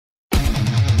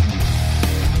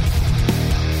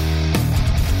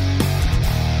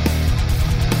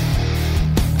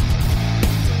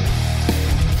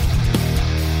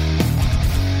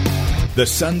The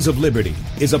Sons of Liberty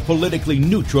is a politically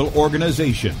neutral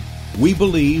organization. We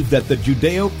believe that the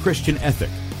Judeo-Christian ethic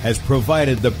has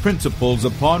provided the principles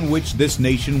upon which this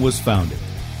nation was founded.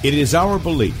 It is our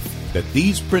belief that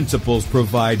these principles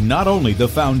provide not only the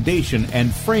foundation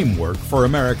and framework for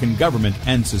American government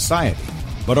and society,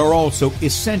 but are also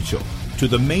essential to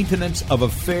the maintenance of a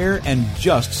fair and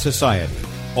just society.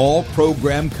 All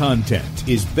program content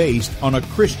is based on a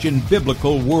Christian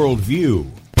biblical worldview.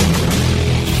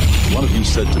 One of you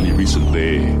said to me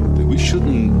recently that we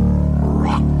shouldn't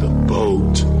rock the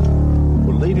boat.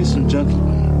 Well, ladies and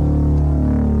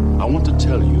gentlemen, I want to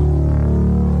tell you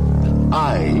that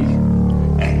I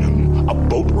am a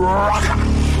boat rocker.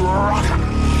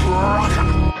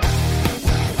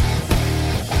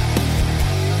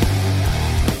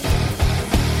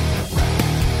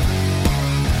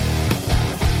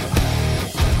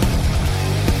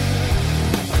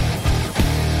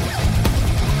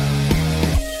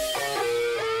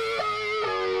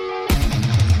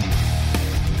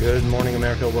 Good morning,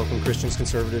 America. Welcome, Christians,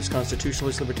 conservatives,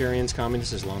 constitutionalists, libertarians,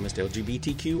 communists, Islamists,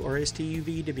 LGBTQ,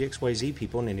 RSTUV, WXYZ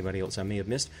people, and anybody else I may have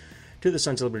missed, to the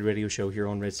Sons of Liberty radio show here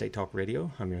on Red State Talk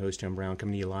Radio. I'm your host, Tim Brown,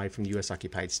 coming to you live from the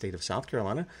U.S.-occupied state of South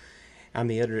Carolina. I'm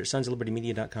the editor at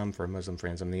sonsoflibertymedia.com for our Muslim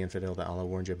friends. I'm the infidel that Allah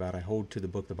warned you about. I hold to the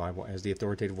book, the Bible, as the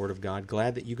authoritative word of God.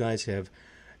 Glad that you guys have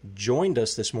joined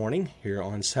us this morning here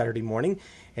on Saturday morning.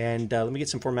 And let me get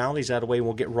some formalities out of the way, and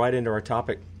we'll get right into our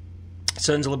topic.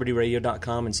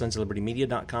 sonsoflibertyradio.com and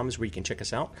sonsoflibertymedia.com is where you can check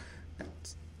us out.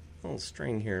 That's a little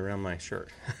string here around my shirt.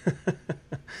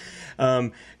 Go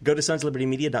to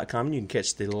sonsoflibertymedia.com and you can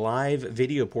catch the live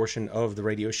video portion of the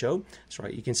radio show. That's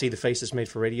right. You can see the Faces Made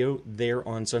for Radio there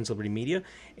on Sons of Liberty Media.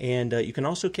 And you can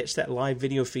also catch that live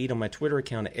video feed on my Twitter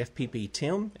account at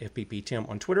FPPTim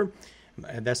on Twitter.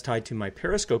 That's tied to my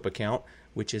Periscope account,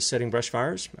 which is Setting Brush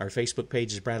Fires. Our Facebook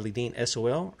page is Bradley Dean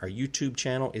SOL. Our YouTube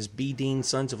channel is B. Dean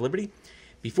Sons of Liberty.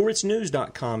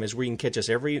 BeforeIt'sNews.com is where you can catch us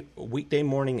every weekday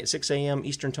morning at 6 a.m.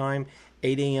 Eastern Time,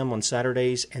 8 a.m. on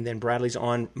Saturdays, and then Bradley's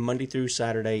on Monday through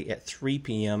Saturday at 3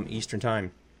 p.m. Eastern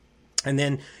Time. And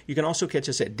then you can also catch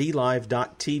us at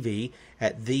DLive.tv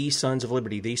at The Sons of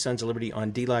Liberty. The Sons of Liberty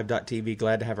on DLive.tv.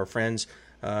 Glad to have our friends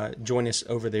join us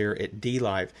over there at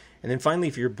DLive. And then finally,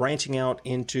 if you're branching out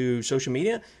into social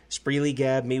media, Spreely,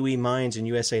 Gab, MeWe, Minds, and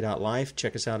USA.life,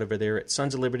 check us out over there at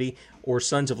Sons of Liberty or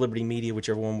Sons of Liberty Media,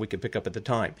 whichever one we could pick up at the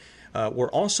time. We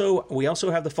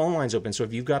also have the phone lines open, so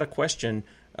if you've got a question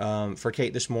for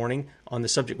Kate this morning on the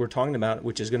subject we're talking about,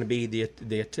 which is going to be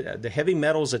the heavy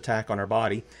metals attack on our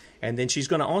body, and then she's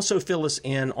going to also fill us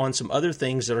in on some other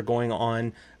things that are going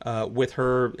on with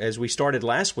her. As we started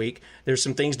last week, there's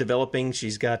some things developing.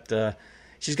 She's got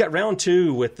round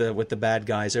two with the bad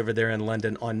guys over there in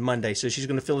London on Monday, so she's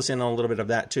going to fill us in on a little bit of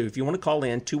that too. If you want to call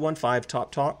in,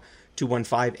 215-TOP-TALK,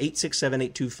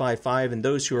 215-867-8255, and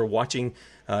those who are watching,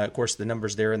 of course, the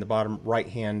number's there in the bottom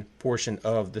right-hand portion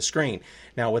of the screen.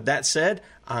 Now, with that said,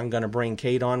 I'm going to bring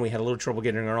Kate on. We had a little trouble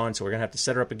getting her on, so we're going to have to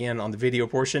set her up again on the video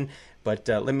portion. But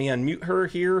let me unmute her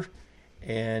here,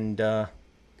 and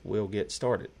we'll get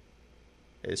started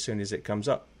as soon as it comes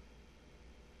up.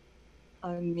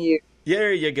 Unmute.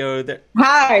 There you go. There.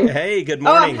 Hi. Hey, good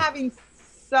morning. Oh, I'm having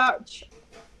such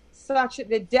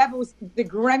the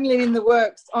gremlin in the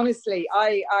works. Honestly,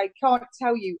 I can't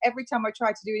tell you. Every time I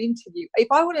try to do an interview, if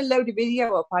I want to load a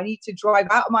video up, I need to drive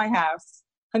out of my house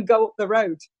and go up the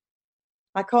road.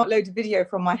 I can't load a video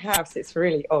from my house. It's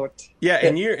really odd. Yeah,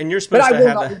 and you're supposed to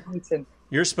have that.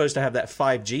 You're supposed to have that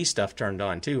 5G stuff turned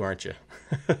on too, aren't you?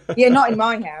 Yeah, not in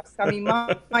my house. I mean,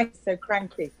 mine's so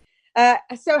cranky.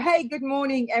 So hey, good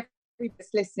morning, everybody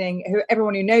that's listening.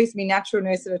 Everyone who knows me, Natural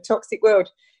Nurse of a Toxic World.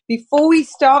 Before we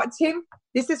start, Tim,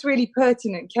 this is really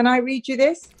pertinent. Can I read you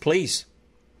this? Please.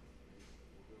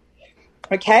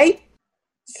 Okay.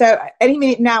 So any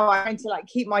minute now, I'm going to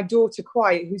keep my daughter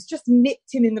quiet, who's just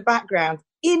nipped in the background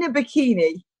in a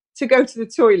bikini to go to the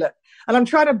toilet. And I'm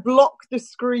trying to block the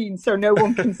screen so no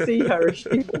one can see her if she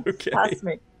walks past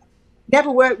me.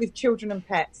 Never worked with children and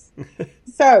pets.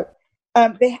 So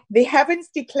the heavens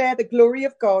declare the glory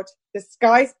of God. The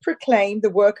skies proclaim the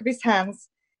work of his hands.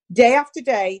 Day after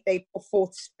day, they pour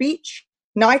forth speech.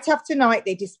 Night after night,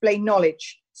 they display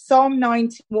knowledge. Psalm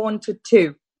 91-2.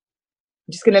 I'm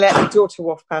just going to let my daughter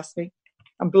walk past me.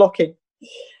 I'm blocking.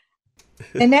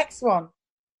 The next one.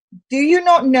 Do you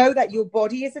not know that your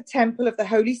body is a temple of the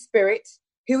Holy Spirit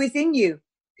who is in you,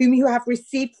 whom you have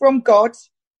received from God?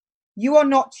 You are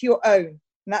not your own.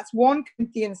 And that's 1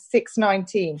 Corinthians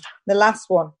 6:19. The last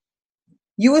one.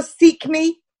 You will seek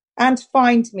me and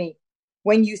find me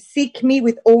when you seek me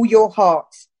with all your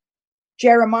heart.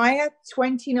 Jeremiah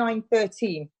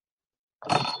 29:13.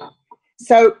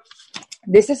 So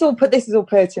This is all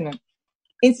pertinent.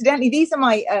 Incidentally, these are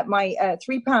my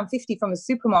 £3.50 from the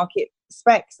supermarket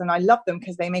specs, and I love them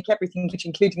because they make everything,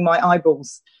 including my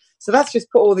eyeballs. So that's just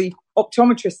put all the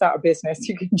optometrists out of business.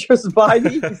 You can just buy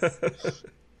these.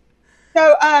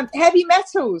 So heavy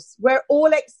metals, we're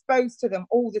all exposed to them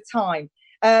all the time.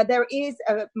 There is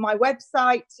my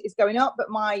website is going up, but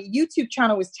my YouTube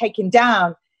channel was taken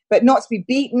down. But not to be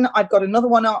beaten, I've got another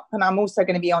one up, and I'm also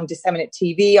going to be on Disseminate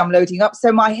TV. I'm loading up.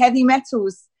 So my heavy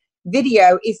metals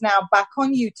video is now back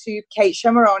on YouTube, Kate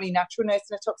Shemirani, Natural Nurse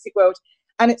in a Toxic World.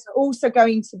 And it's also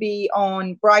going to be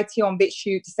on Brighty, on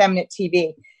BitChute, Disseminate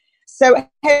TV. So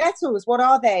heavy metals, what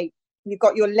are they? You've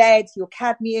got your lead, your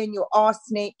cadmium, your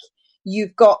arsenic.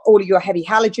 You've got all of your heavy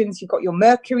halogens. You've got your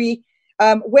mercury.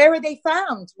 Where are they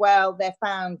found? Well, they're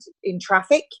found in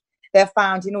traffic. They're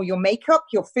found in all your makeup,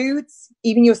 your foods,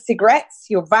 even your cigarettes,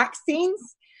 your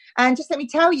vaccines. And just let me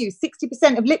tell you,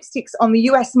 60% of lipsticks on the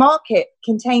US market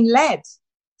contain lead.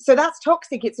 So that's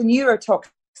toxic. It's a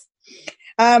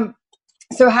neurotoxin.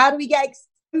 So how do we get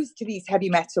exposed to these heavy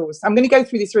metals? I'm going to go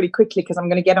through this really quickly because I'm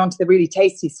going to get onto the really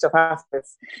tasty stuff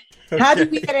afterwards. Okay. How do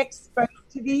we get exposed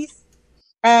to these?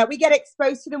 We get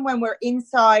exposed to them when we're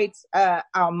inside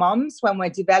our mums, when we're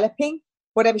developing.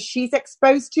 Whatever she's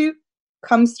exposed to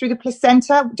comes through the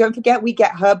placenta. Don't forget, we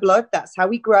get her blood. That's how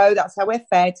we grow. That's how we're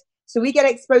fed. So we get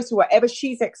exposed to whatever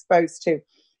she's exposed to.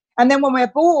 And then when we're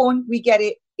born, we get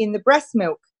it in the breast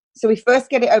milk. So we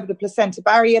first get it over the placenta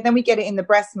barrier, then we get it in the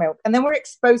breast milk, and then we're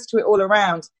exposed to it all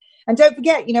around. And don't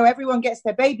forget, everyone gets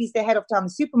their babies, they head off down the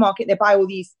supermarket, they buy all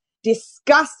these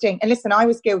disgusting, and listen, I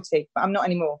was guilty, but I'm not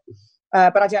anymore.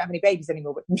 But I don't have any babies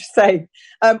anymore, but I'm just saying,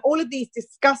 all of these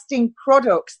disgusting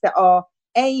products that are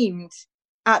aimed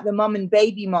at the mum and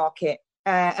baby market.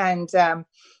 And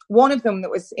one of them that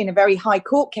was in a very high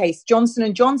court case,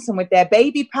 Johnson & Johnson with their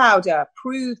baby powder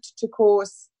proved to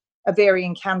cause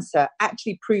ovarian cancer,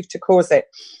 actually proved to cause it.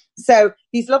 So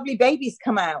these lovely babies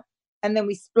come out and then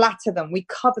we splatter them. We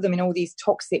cover them in all these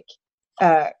toxic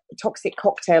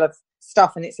cocktail of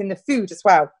stuff. And it's in the food as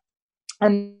well.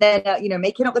 And then,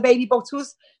 making up the baby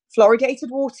bottles,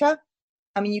 fluoridated water.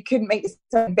 I mean, you couldn't make this.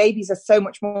 Babies are so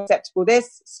much more susceptible.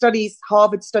 There's studies,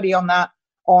 Harvard study on that,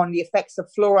 on the effects of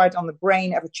fluoride on the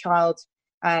brain of a child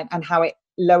and how it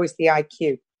lowers the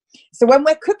IQ. So when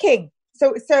we're cooking,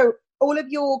 so all of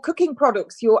your cooking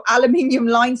products, your aluminium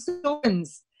lined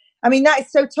saucepans, I mean, that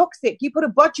is so toxic. You put a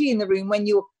budgie in the room when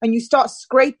you start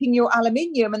scraping your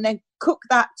aluminium and then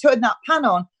turn that pan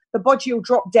on, the budgie will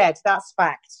drop dead. That's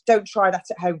fact. Don't try that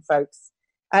at home, folks.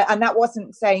 And that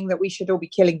wasn't saying that we should all be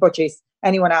killing budgies.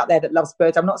 Anyone out there that loves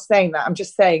birds, I'm not saying that. I'm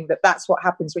just saying that that's what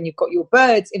happens when you've got your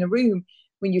birds in a room.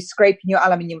 When you're scraping your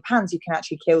aluminium pans, you can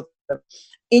actually kill them.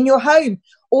 In your home,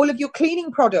 all of your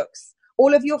cleaning products,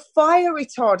 all of your fire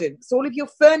retardants, all of your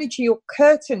furniture, your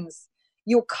curtains,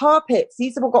 your carpets,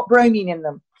 these have all got bromine in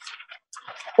them.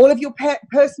 All of your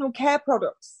personal care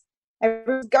products.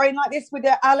 Everyone's going like this with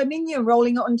their aluminium,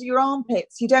 rolling it under your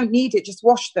armpits. You don't need it, just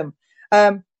wash them.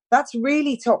 That's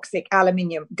really toxic.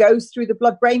 Aluminium goes through the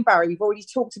blood-brain barrier. We've already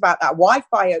talked about that.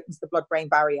 Wi-Fi opens the blood-brain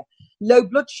barrier. Low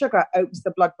blood sugar opens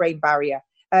the blood-brain barrier.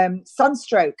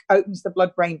 Sunstroke opens the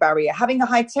blood-brain barrier. Having a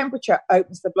high temperature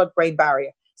opens the blood-brain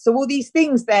barrier. So all these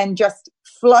things then just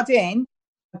flood in,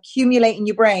 accumulate in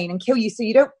your brain and kill you. So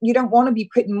you don't want to be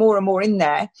putting more and more in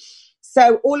there.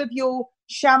 So all of your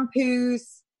shampoos,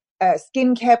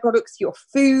 skincare products, your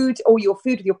food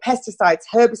with your pesticides,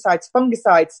 herbicides,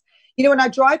 fungicides. When I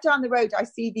drive down the road, I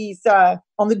see these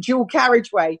on the dual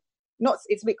carriageway.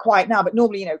 It's a bit quiet now, but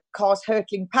normally, cars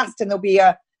hurtling past, and there'll be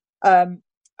a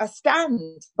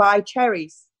stand buy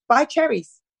cherries,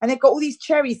 and they've got all these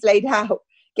cherries laid out,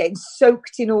 getting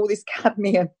soaked in all this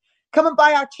cadmium. Come and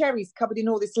buy our cherries covered in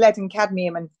all this lead and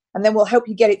cadmium, and then we'll help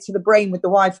you get it to the brain with the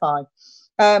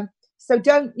Wi-Fi. So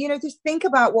don't, just think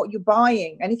about what you're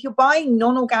buying. And if you're buying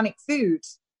non-organic food,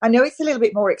 I know it's a little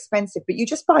bit more expensive, but you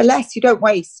just buy less, you don't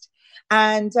waste.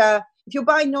 And if you're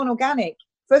buying non-organic,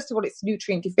 first of all, it's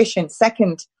nutrient deficient.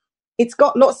 Second, it's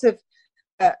got lots of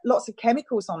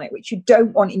chemicals on it, which you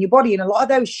don't want in your body. And a lot of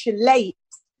those chelate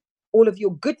all of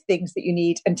your good things that you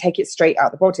need and take it straight out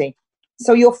of the body.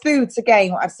 So your foods,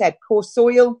 again, what I've said, poor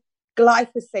soil,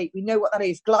 glyphosate, we know what that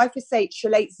is. Glyphosate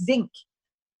chelates zinc.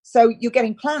 So you're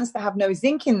getting plants that have no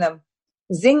zinc in them.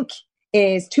 Zinc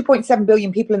is 2.7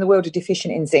 billion people in the world are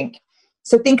deficient in zinc.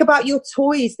 So think about your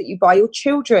toys that you buy your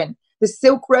children. The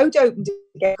Silk Road opened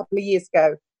a couple of years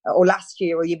ago, or last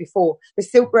year or year before. The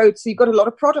Silk Road, so you've got a lot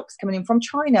of products coming in from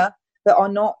China that are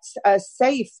not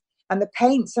safe. And the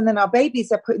paints, and then our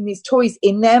babies are putting these toys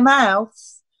in their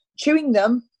mouths, chewing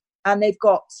them, and they've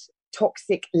got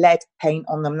toxic lead paint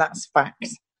on them. That's fact.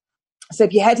 So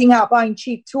if you're heading out buying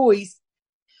cheap toys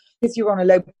because you're on a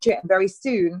low budget, and very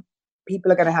soon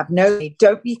people are going to have no need,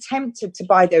 don't be tempted to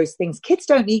buy those things. Kids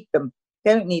don't need them.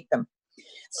 They don't need them.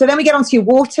 So then we get onto your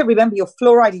water. Remember your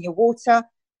fluoride in your water.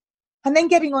 And then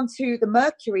getting onto the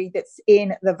mercury that's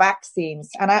in the vaccines.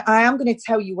 And I am going to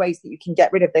tell you ways that you can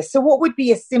get rid of this. So what would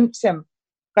be a symptom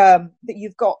that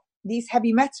you've got these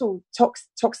heavy metal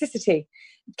toxicity?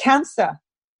 Cancer,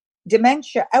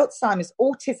 dementia, Alzheimer's,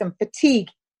 autism, fatigue,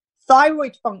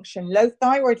 thyroid function, low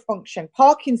thyroid function,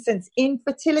 Parkinson's,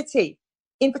 infertility.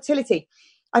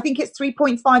 I think it's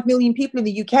 3.5 million people in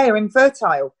the UK are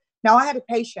infertile. Now, I had a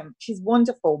patient, she's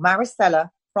wonderful, Maricela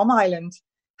from Ireland,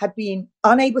 had been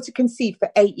unable to conceive for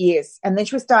 8 years. And then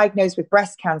she was diagnosed with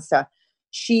breast cancer.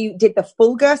 She did the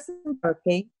full Gerson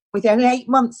therapy. Within 8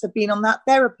 months of being on that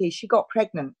therapy, she got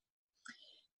pregnant.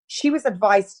 She was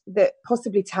advised that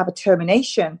possibly to have a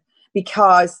termination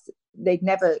because they'd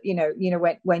never,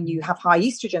 when you have high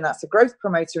estrogen, that's a growth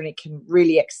promoter and it can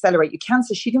really accelerate your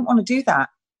cancer. She didn't want to do that.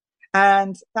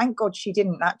 And thank God she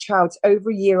didn't. That child's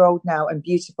over a year old now and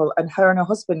beautiful. And her and her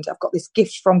husband have got this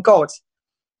gift from God,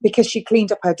 because she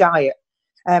cleaned up her diet.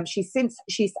 She's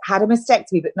had a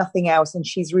mastectomy, but nothing else. And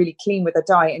she's really clean with her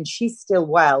diet and she's still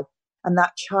well. And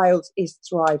that child is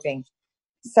thriving.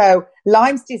 So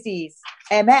Lyme's disease,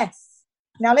 MS.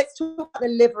 Now let's talk about the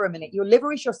liver a minute. Your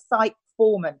liver is your site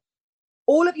foreman.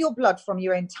 All of your blood from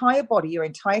your entire body, your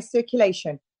entire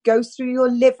circulation goes through your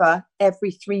liver every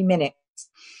 3 minutes.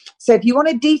 So if you want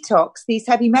to detox these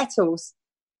heavy metals,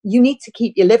 you need to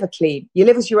keep your liver clean. Your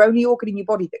liver is your only organ in your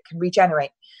body that can regenerate.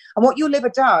 And what your liver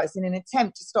does in an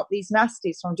attempt to stop these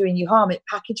nasties from doing you harm, it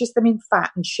packages them in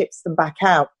fat and ships them back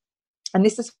out. And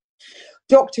this is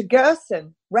Dr.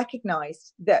 Gerson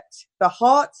recognized that the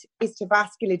heart is to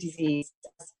vascular disease,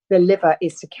 the liver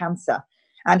is to cancer.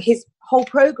 And his whole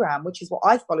program, which is what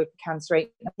I followed for cancer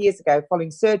 8 years ago,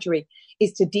 following surgery,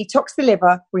 is to detox the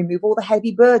liver, remove all the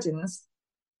heavy burdens,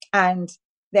 and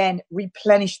then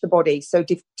replenish the body. So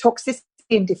toxicity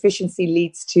and deficiency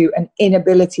leads to an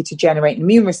inability to generate an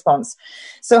immune response.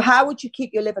 So how would you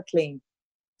keep your liver clean?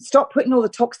 Stop putting all the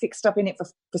toxic stuff in it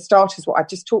for starters, what I've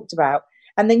just talked about.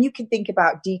 And then you can think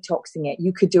about detoxing it.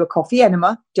 You could do a coffee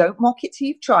enema. Don't mock it till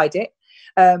you've tried it.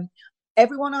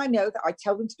 Everyone I know that I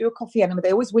tell them to do a coffee enema,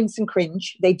 they always wince and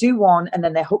cringe. They do one and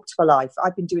then they're hooked for life.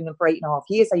 I've been doing them for 8.5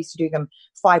 years. I used to do them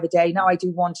 5 a day. Now I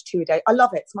do 1 to 2 a day. I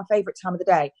love it. It's my favorite time of the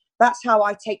day. That's how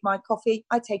I take my coffee.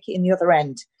 I take it in the other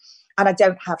end and I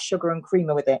don't have sugar and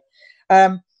creamer with it.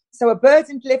 So a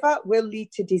burdened liver will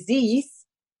lead to disease.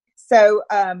 So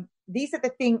these are the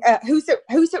things. Who's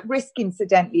at risk,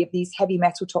 incidentally, of these heavy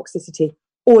metal toxicity?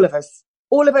 All of us,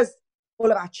 all of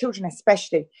our children,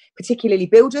 especially, particularly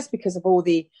builders, because of all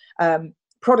the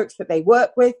products that they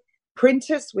work with,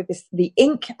 printers with the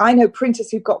ink. I know printers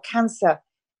who've got cancer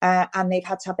and they've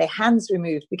had to have their hands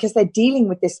removed because they're dealing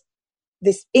with this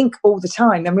ink all the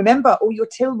time. And remember, all your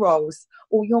till rolls,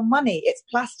 all your money, it's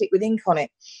plastic with ink on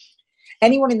it.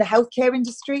 Anyone in the healthcare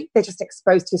industry, they're just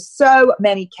exposed to so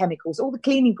many chemicals, all the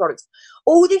cleaning products,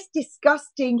 all this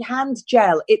disgusting hand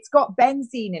gel. It's got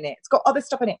benzene in it. It's got other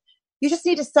stuff in it. You just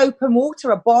need a soap and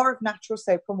water, a bar of natural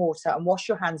soap and water, and wash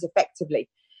your hands effectively.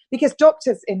 Because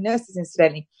doctors and nurses,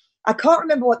 incidentally, I can't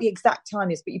remember what the exact time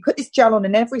is, but you put this gel on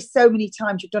and every so many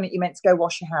times you've done it, you're meant to go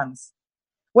wash your hands.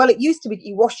 Well, it used to be that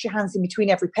you washed your hands in between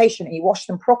every patient and you washed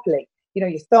them properly. You know,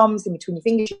 your thumbs in between your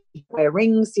fingers, you don't wear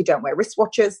rings, you don't wear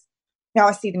wristwatches. Now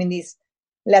I see them in these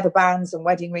leather bands and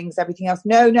wedding rings, everything else.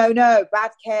 No,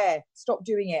 bad care. Stop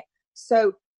doing it.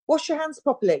 So wash your hands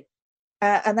properly.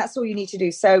 And that's all you need to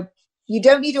do. So you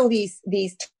don't need all these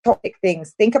toxic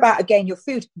things. Think about, again, your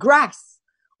food. Grass.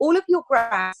 All of your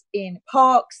grass in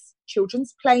parks,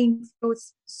 children's playing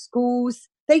fields, schools,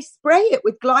 they spray it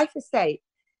with glyphosate.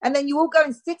 And then you all go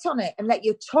and sit on it and let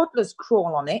your toddlers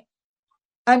crawl on it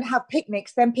and have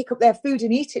picnics, then pick up their food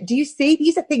and eat it. Do you see?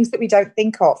 These are things that we don't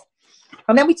think of.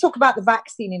 And then we talk about the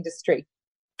vaccine industry.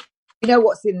 You know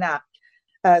what's in that?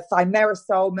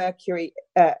 Thimerosal, mercury.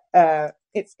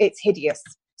 It's hideous.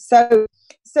 So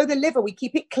the liver, we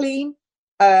keep it clean.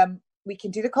 We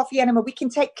can do the coffee enema. We can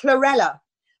take chlorella,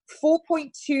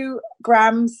 4.2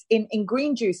 grams in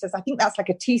green juices. I think that's like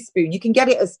a teaspoon. You can get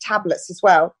it as tablets as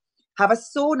well. Have a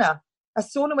sauna. A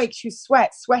sauna makes you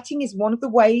sweat. Sweating is one of the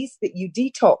ways that you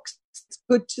detox. It's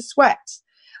good to sweat.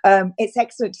 It's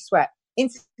excellent to sweat.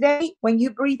 Incidentally, when you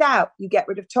breathe out, you get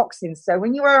rid of toxins. So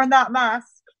when you're wearing that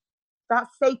mask, that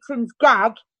Satan's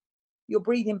gag, you're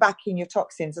breathing back in your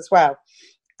toxins as well.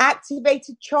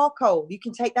 Activated charcoal, you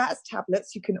can take that as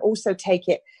tablets. You can also take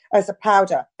it as a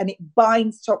powder and it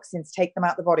binds toxins, take them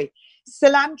out of the body.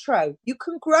 Cilantro, you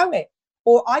can grow it.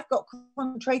 or I've got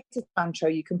concentrated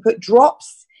cilantro. You can put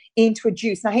drops into a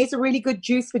juice. Now, here's a really good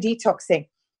juice for detoxing.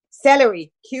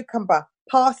 Celery, cucumber,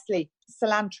 parsley,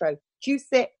 cilantro. Juice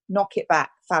it, knock it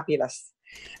back. Fabulous.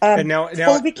 And now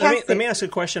let me ask a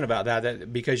question about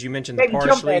that because you mentioned the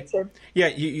parsley. Yeah,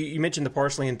 you mentioned the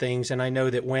parsley and things, and I know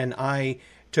that when I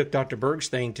took Dr. Berg's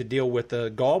thing to deal with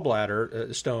the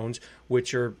gallbladder stones,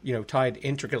 which are tied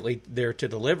intricately there to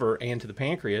the liver and to the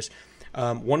pancreas,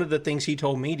 one of the things he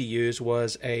told me to use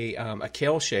was a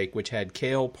kale shake, which had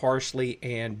kale, parsley,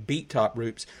 and beet top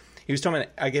roots. He was talking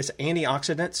about, I guess,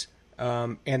 antioxidants.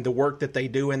 And the work that they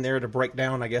do in there to break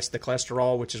down, I guess, the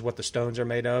cholesterol, which is what the stones are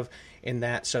made of, in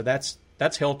that. So that's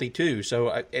healthy too.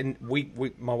 So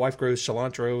my wife grows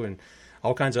cilantro and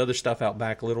all kinds of other stuff out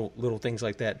back, little things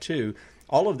like that too.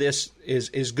 All of this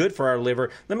is good for our liver.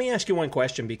 Let me ask you one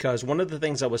question, because one of the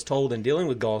things I was told in dealing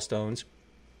with gallstones,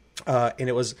 and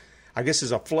it was, I guess,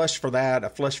 is a flush for that, a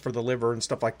flush for the liver and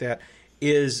stuff like that,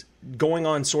 is going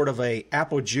on sort of a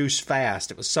apple juice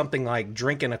fast. It was something like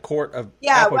drinking a quart of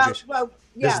apple juice.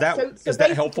 Is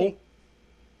that helpful?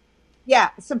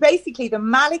 Yeah. So basically, the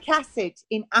malic acid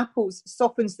in apples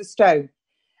softens the stone.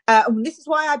 And this is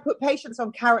why I put patients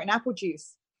on carrot and apple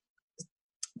juice.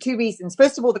 2 reasons.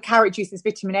 First of all, the carrot juice is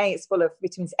vitamin A. It's full of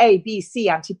vitamins A, B, C,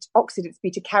 antioxidants,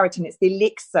 beta-carotene. It's the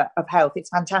elixir of health. It's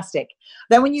fantastic.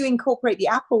 Then when you incorporate the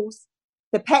apples,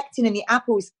 the pectin in the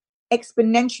apples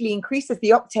exponentially increases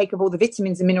the uptake of all the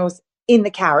vitamins and minerals in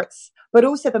the carrots, but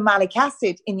also the malic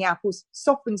acid in the apples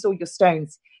softens all your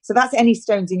stones. So that's any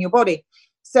stones in your body.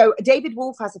 So David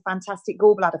Wolf has a fantastic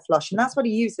gallbladder flush, and that's what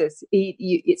he uses.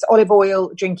 It's olive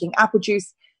oil, drinking apple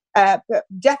juice. But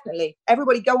definitely,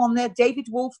 everybody go on there, David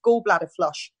Wolf gallbladder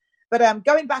flush. But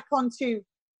going back onto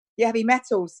your heavy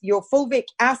metals, your fulvic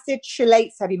acid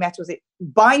chelates heavy metals. It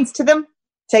binds to them,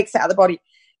 takes it out of the body.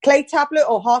 Clay tablet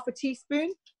or half a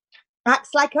teaspoon acts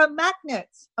like a magnet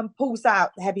and pulls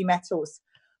out the heavy metals.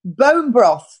 Bone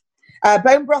broth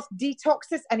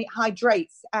detoxes and it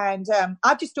hydrates. And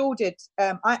I've just ordered,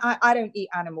 I don't eat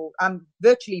animal. I'm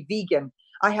virtually vegan.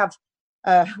 I have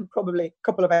probably a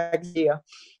couple of eggs a year.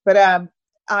 But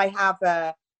I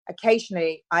have,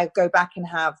 occasionally, I go back and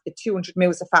have the 200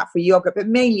 mils of fat-free yogurt. But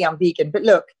mainly I'm vegan. But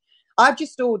look, I've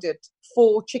just ordered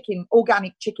 4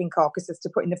 organic chicken carcasses to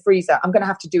put in the freezer. I'm going to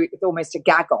have to do it with almost a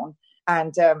gag on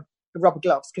and rubber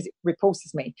gloves because it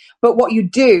repulses me. But what you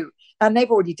do, and they've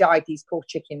already died, these poor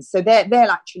chickens, so they'll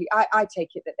actually, I take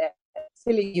it that they're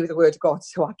filling you with the word of God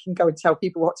so I can go and tell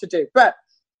people what to do. But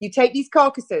you take these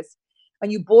carcasses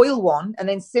and you boil one and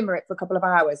then simmer it for a couple of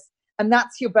hours, and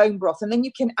that's your bone broth, and then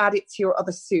you can add it to your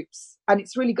other soups, and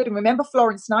it's really good. And remember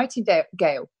Florence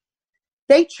Nightingale,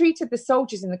 they treated the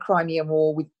soldiers in the Crimean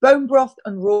War with bone broth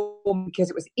and raw because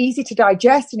it was easy to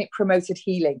digest and it promoted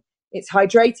healing. It's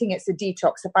hydrating, it's a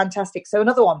detox, so fantastic. So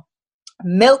another one,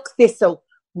 milk thistle.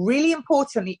 Really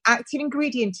important, the active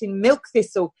ingredient in milk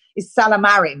thistle is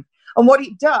salamarin. And what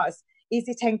it does is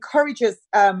it encourages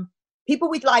people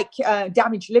with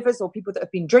damaged livers or people that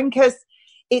have been drinkers.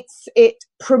 It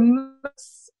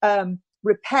promotes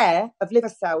repair of liver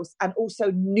cells and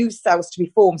also new cells to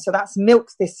be formed. So that's milk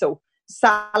thistle,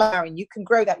 salamarin. You can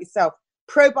grow that yourself.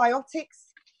 Probiotics.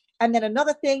 And then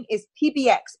another thing is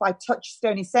PBX by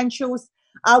Touchstone Essentials.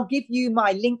 I'll give you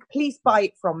my link. Please buy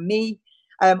it from me.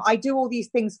 I do all these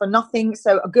things for nothing.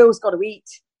 So a girl's got to eat.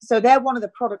 So they're one of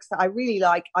the products that I really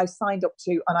like. I signed up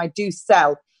to and I do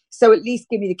sell. So at least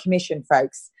give me the commission,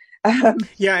 folks. So that's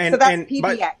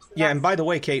PBX. And by the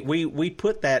way, Kate, we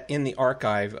put that in the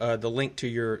archive, the link to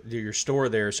your store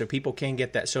there, so people can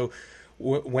get that. So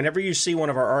whenever you see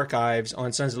one of our archives on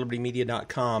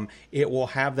sonsoflibertymedia.com, it will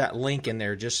have that link in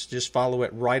there. Just follow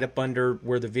it right up under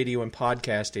where the video and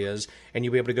podcast is, and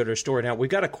you'll be able to go to our store. Now, we've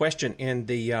got a question in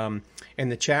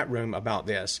the chat room about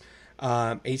this.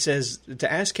 He says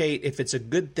to ask Kate if it's a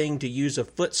good thing to use a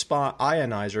foot spa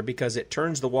ionizer because it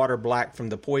turns the water black from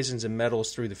the poisons and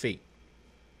metals through the feet.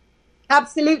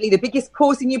 Absolutely. The biggest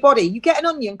pores in your body. You get an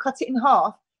onion, cut it in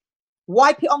half,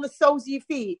 wipe it on the soles of your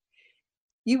feet.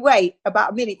 You wait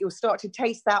about a minute, you'll start to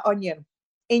taste that onion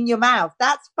in your mouth.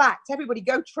 That's fact. Everybody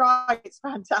go try it. It's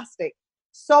fantastic.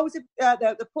 Soles of,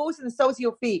 the pores in the soles of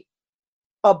your feet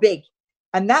are big.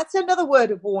 And that's another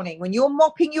word of warning. When you're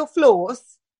mopping your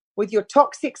floors with your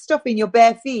toxic stuff in your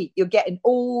bare feet, you're getting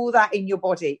all that in your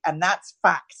body. And that's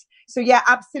fact. So yeah,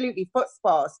 absolutely. Foot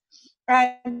spas.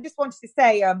 And just wanted to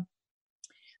say,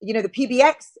 the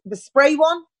PBX, the spray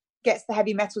one, gets the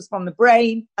heavy metals from the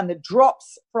brain and the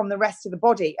drops from the rest of the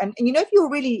body. And if you're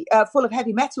really full of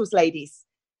heavy metals, ladies,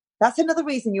 that's another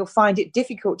reason you'll find it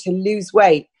difficult to lose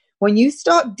weight. When you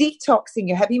start detoxing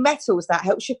your heavy metals, that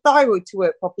helps your thyroid to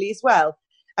work properly as well.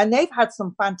 And they've had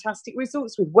some fantastic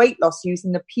results with weight loss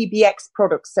using the PBX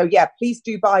products. So yeah, please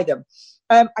do buy them.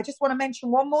 I just want to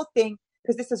mention one more thing,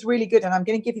 because this is really good, and I'm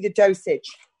going to give you the dosage.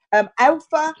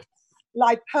 Alpha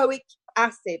lipoic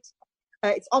acid.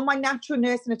 It's on my Natural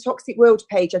Nurse in a Toxic World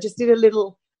page. I just did a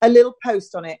little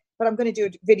post on it, but I'm going to do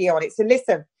a video on it. So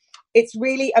listen, it's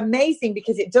really amazing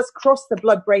because it does cross the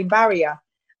blood-brain barrier,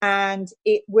 and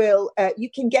it will, you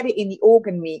can get it in the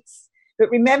organ meats. But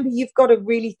remember, you've got to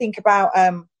really think about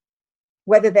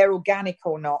whether they're organic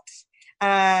or not.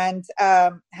 And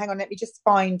hang on, let me just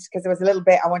find, because there was a little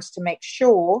bit I wanted to make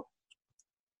sure.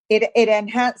 It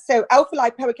enhances, so alpha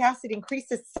lipoic acid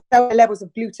increases cellular levels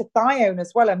of glutathione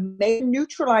as well, a major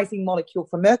neutralizing molecule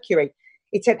for mercury.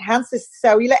 It enhances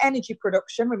cellular energy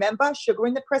production. Remember, sugar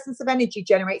in the presence of energy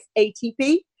generates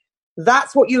ATP.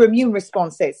 That's what your immune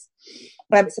response is.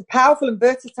 It's a powerful and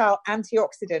versatile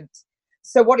antioxidant.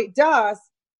 So what it does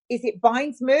is it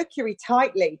binds mercury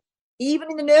tightly, even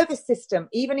in the nervous system,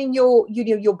 even in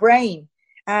your brain.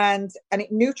 And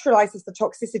it neutralizes the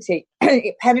toxicity.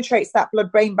 It penetrates that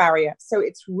blood-brain barrier. So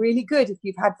it's really good if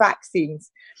you've had vaccines.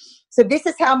 So this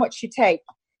is how much you take.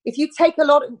 If you take a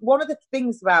lot, one of the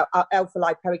things about alpha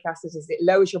lipoic acid is it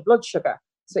lowers your blood sugar.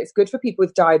 So it's good for people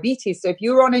with diabetes. So if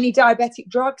you're on any diabetic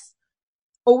drugs,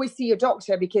 always see your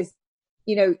doctor, because,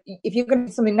 you know, if you're going to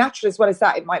do something natural as well as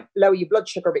that, it might lower your blood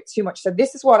sugar a bit too much. So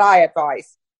this is what I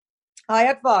advise. I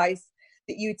advise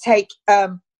that you take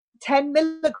 10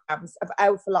 milligrams of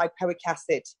alpha lipoic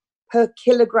acid per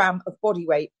kilogram of body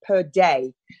weight per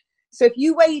day. So if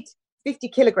you weighed 50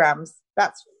 kilograms,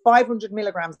 that's 500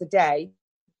 milligrams a day.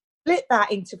 Split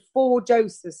that into 4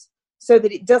 doses so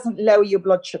that it doesn't lower your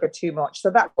blood sugar too much.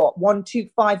 So that's what,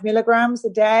 125 milligrams a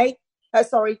day?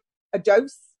 A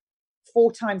dose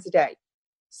 4 times a day.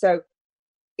 So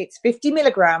it's 50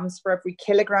 milligrams for every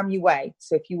kilogram you weigh.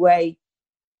 So if you weigh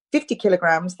 50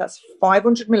 kilograms, that's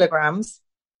 500 milligrams.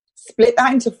 Split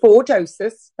that into 4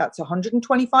 doses. That's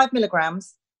 125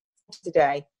 milligrams a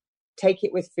day. Take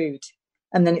it with food.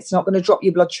 And then it's not going to drop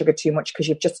your blood sugar too much because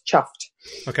you've just chuffed.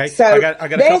 Okay. So I got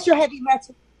there's your heavy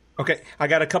metal. Okay. I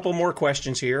got a couple more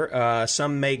questions here.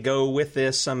 Some may go with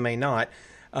this, some may not.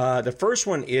 The first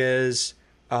one is,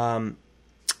 what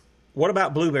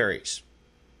about blueberries?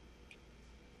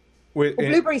 Well,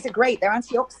 blueberries are great. They're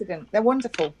antioxidant. They're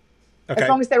wonderful. Okay. As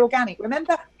long as they're organic.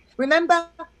 Remember,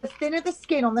 the thinner the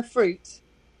skin on the fruit,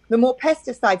 the more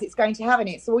pesticides it's going to have in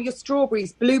it. So all your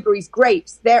strawberries, blueberries,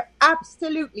 grapes, they're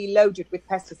absolutely loaded with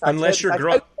pesticides. Unless you're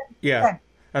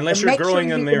growing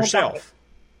them yourself.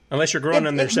 Unless you're growing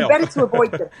them yourself. It's better to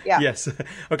avoid them. Yeah. Yes.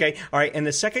 Okay. All right. And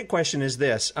the second question is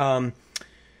this.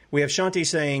 We have Shanti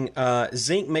saying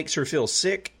zinc makes her feel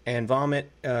sick and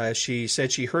vomit. She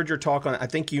said she heard your talk on, I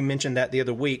think you mentioned that the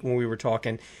other week when we were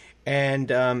talking.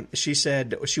 And she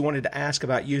said she wanted to ask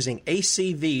about using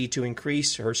ACV to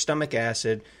increase her stomach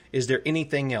acid. Is there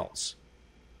anything else?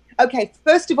 Okay,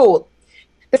 first of all,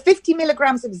 the 50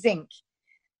 milligrams of zinc,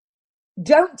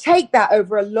 don't take that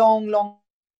over a long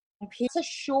period. It's a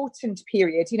shortened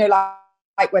period,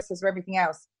 like West says, or everything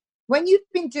else. When you've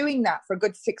been doing that for a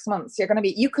good 6 months,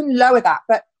 you can lower that,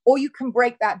 or you can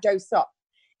break that dose up.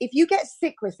 If you get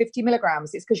sick with 50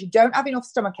 milligrams, it's because you don't have enough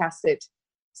stomach acid.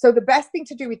 So the best thing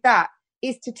to do with that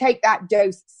is to take that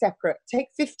dose separate. Take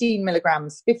 15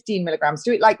 milligrams,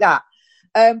 do it like that.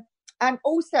 And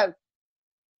also,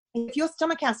 if your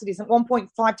stomach acid isn't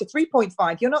 1.5 to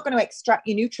 3.5, you're not going to extract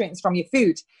your nutrients from your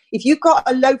food. If you've got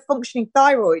a low functioning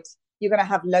thyroid, you're going to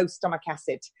have low stomach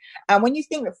acid. And when you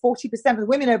think that 40% of the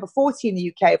women over 40 in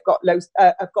the UK have got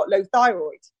low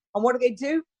thyroid, and what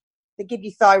do? They give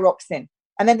you thyroxine,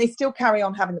 and then they still carry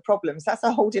on having the problems. That's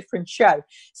a whole different show.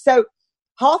 So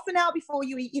half an hour before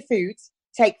you eat your food,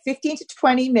 take 15 to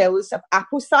 20 mils of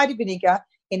apple cider vinegar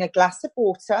in a glass of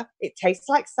water. It tastes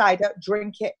like cider.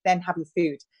 Drink it, then have your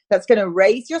food. That's going to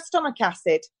raise your stomach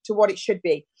acid to what it should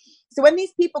be. So when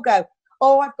these people go,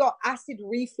 oh, I've got acid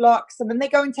reflux, and then they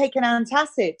go and take an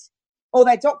antacid, or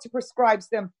their doctor prescribes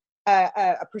them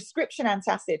a prescription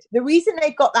antacid. The reason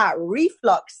they've got that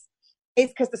reflux is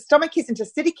because the stomach isn't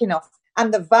acidic enough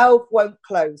and the valve won't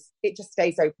close. It just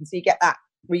stays open. So you get that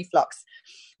reflux.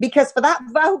 Because for that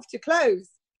valve to close,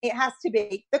 it has to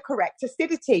be the correct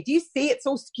acidity. Do you see? It's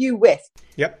all skew with.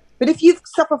 Yep. But if you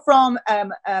suffer from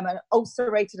an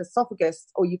ulcerated esophagus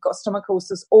or you've got stomach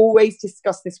ulcers, always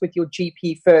discuss this with your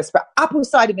GP first. But apple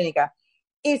cider vinegar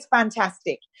is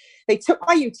fantastic. They took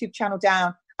my YouTube channel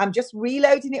down. I'm just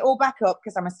reloading it all back up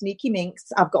because I'm a sneaky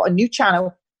minx. I've got a new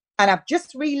channel and I've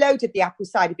just reloaded the apple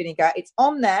cider vinegar. It's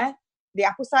on there. The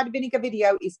apple cider vinegar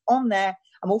video is on there.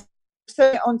 I'm also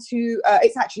onto,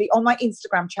 it's actually on my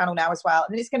Instagram channel now as well.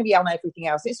 And it's going to be on everything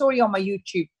else. It's already on my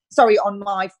on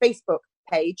my Facebook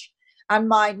page and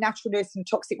my Natural Nurse and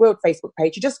Toxic World Facebook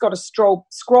page. You just got to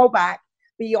scroll back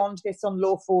beyond this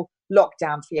unlawful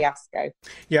lockdown fiasco.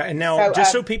 Yeah, and now,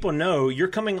 so people know, you're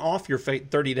coming off your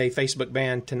 30-day Facebook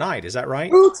ban tonight. Is that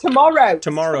right? Ooh, tomorrow.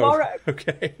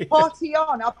 Okay. Party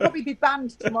on. I'll probably be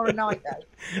banned tomorrow night,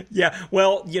 though. Yeah,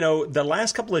 well, the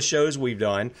last couple of shows we've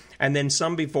done, and then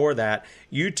some before that,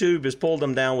 YouTube has pulled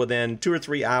them down within 2 or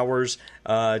 3 hours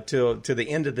to the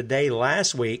end of the day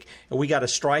last week. And we got a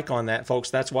strike on that, folks.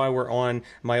 That's why we're on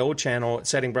my old channel,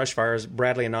 Setting Brush Fires,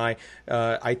 Bradley and I.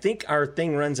 I think our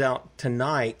thing runs out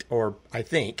tonight,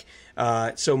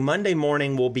 so Monday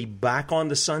morning we'll be back on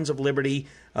the Sons of Liberty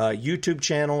YouTube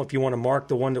channel. If you want to mark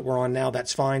the one that we're on now,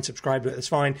 that's fine. Subscribe to it, that's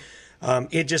fine.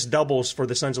 It just doubles for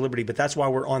the Sons of Liberty, but that's why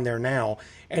we're on there now.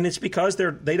 And it's because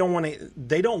they don't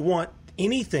want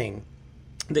anything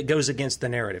that goes against the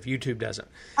narrative. YouTube doesn't.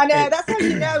 I know, that's how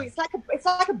you know. It's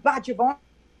like a badge of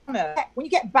honor. When you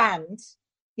get banned,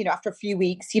 after a few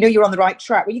weeks, you're on the right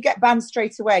track. When you get banned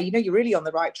straight away, you're really on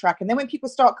the right track. And then when people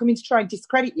start coming to try and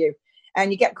discredit you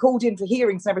and you get called in for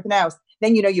hearings and everything else,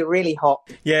 then you're really hot.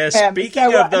 Yeah,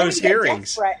 speaking of those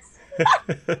hearings.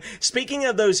 Speaking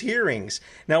of those hearings,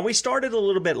 now we started a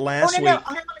little bit last week. Hang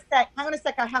on a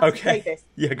sec. I have to say this.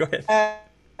 Yeah, go ahead.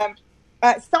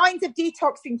 Signs of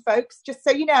detoxing, folks, just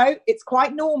so you know, it's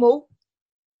quite normal.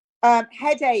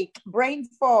 Headache, brain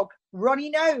fog, runny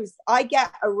nose. I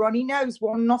get a runny nose,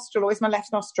 one nostril, always my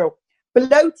left nostril.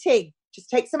 Bloating, just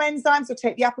take some enzymes or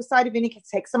take the apple cider vinegar,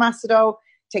 take some Acidol,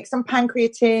 take some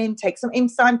pancreatin, take some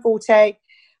Imsime Forte.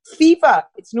 Fever,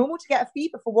 it's normal to get a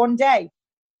fever for one day.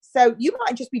 So you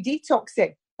might just be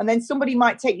detoxing, and then somebody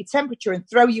might take your temperature and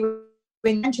throw you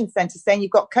in the convention centre saying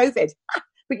you've got COVID,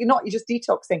 but you're not, you're just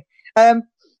detoxing. And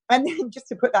then just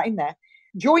to put that in there,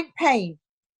 joint pain,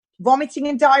 vomiting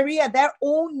and diarrhea, they're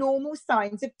all normal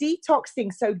signs of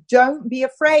detoxing. So don't be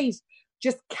afraid.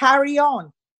 Just carry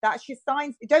on. That's your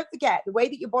signs. Don't forget the way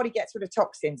that your body gets rid of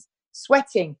toxins: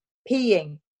 sweating,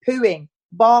 peeing, pooing,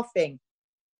 barfing,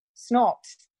 snot.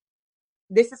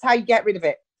 This is how you get rid of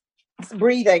it. It's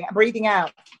breathing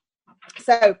out.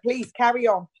 So please carry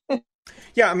on.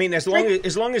 Yeah, I mean, as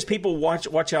long as people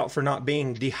watch out for not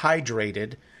being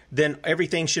dehydrated, then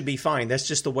everything should be fine. That's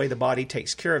just the way the body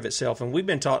takes care of itself. And we've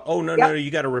been taught, no, you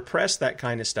got to repress that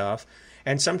kind of stuff.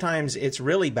 And sometimes it's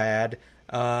really bad.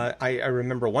 I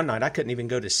remember one night I couldn't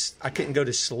go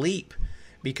to sleep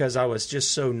because I was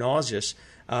just so nauseous.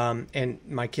 And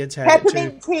my kids had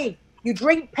peppermint tea. You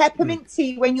drink peppermint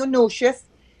tea when you're nauseous,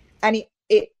 and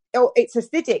it's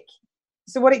acidic.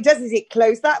 So what it does is it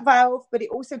closes that valve, but it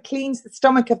also cleans the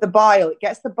stomach of the bile. It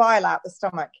gets the bile out the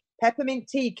stomach. Peppermint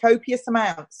tea, copious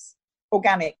amounts,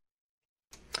 organic.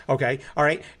 Okay, all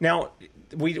right. Now,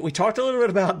 we talked a little bit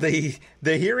about the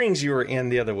hearings you were in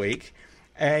the other week,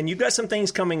 and you've got some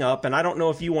things coming up, and I don't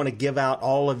know if you want to give out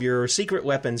all of your secret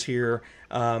weapons here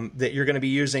that you're going to be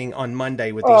using on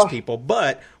Monday with these people,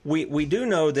 but we do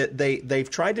know that they've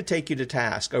tried to take you to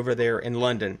task over there in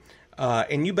London,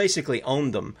 and you basically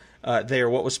owned them there.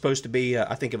 What was supposed to be,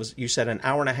 I think it was, you said, an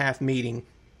hour-and-a-half meeting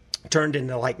turned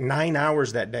into like 9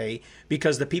 hours that day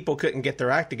because the people couldn't get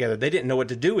their act together. They didn't know what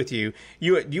to do with you.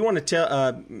 You want to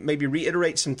tell, maybe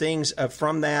reiterate some things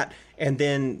from that, and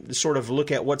then sort of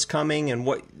look at what's coming and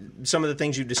what some of the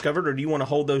things you've discovered, or do you want to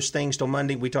hold those things till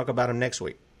Monday? We talk about them next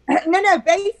week. No.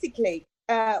 Basically,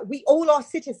 we all are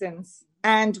citizens,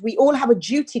 and we all have a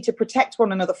duty to protect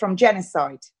one another from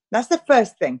genocide. That's the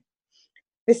first thing.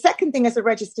 The second thing, as a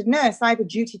registered nurse, I have a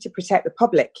duty to protect the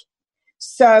public.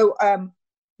 So,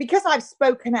 because I've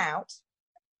spoken out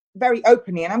very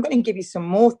openly, and I'm going to give you some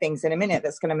more things in a minute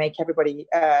that's going to make everybody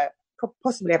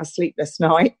possibly have a sleepless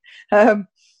night.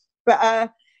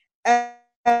 But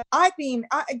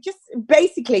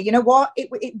basically, you know what?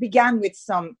 It began with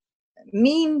some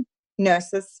mean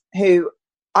nurses who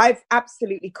I've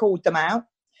absolutely called them out.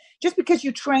 Just because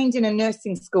you trained in a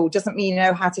nursing school doesn't mean you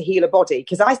know how to heal a body,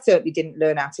 because I certainly didn't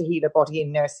learn how to heal a body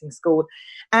in nursing school.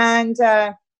 And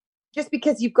just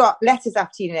because you've got letters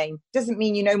after your name doesn't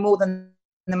mean you know more than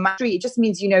the mastery. It just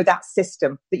means you know that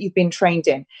system that you've been trained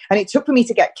in. And it took for me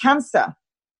to get cancer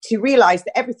to realize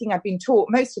that everything I'd been taught,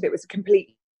 most of it was a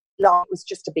complete lie. It was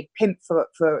just a big pimp for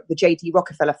the J.D.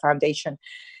 Rockefeller Foundation.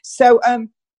 So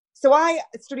I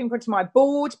stood in front of my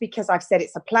board because I've said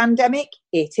it's a plandemic.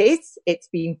 It is. It's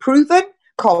been proven.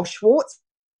 Carl Schwartz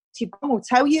will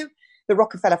tell you, the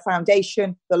Rockefeller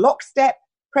Foundation, the Lockstep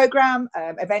program,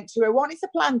 Event 201, it's a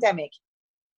plandemic.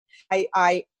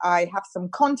 I have some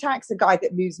contacts, a guy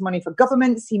that moves money for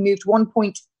governments. He moved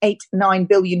 $1.89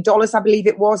 billion, I believe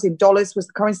it was, in dollars was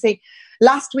the currency,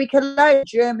 last week alone,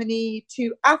 Germany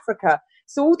to Africa.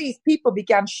 So all these people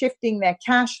began shifting their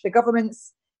cash, the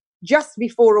governments, just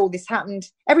before all this happened.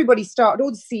 All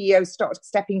the CEOs started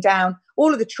stepping down.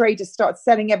 All of the traders started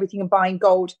selling everything and buying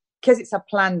gold because it's a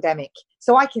pandemic.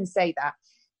 So I can say that.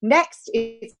 Next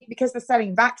is because they're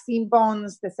selling vaccine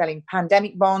bonds, they're selling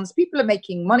pandemic bonds. People are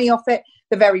making money off it.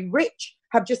 The very rich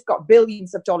have just got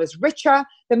billions of dollars richer.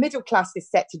 The middle class is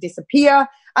set to disappear.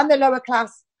 And the lower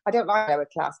class, I don't like lower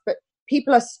class, but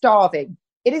people are starving.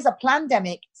 It is a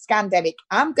pandemic, scandemic.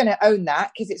 I'm going to own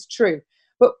that because it's true.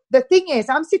 But the thing is,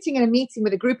 I'm sitting in a meeting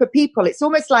with a group of people. It's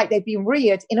almost like they've been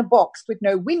reared in a box with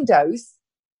no windows.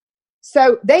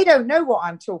 So they don't know what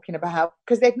I'm talking about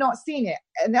because they've not seen it.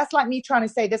 And that's like me trying to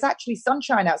say there's actually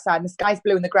sunshine outside and the sky's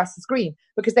blue and the grass is green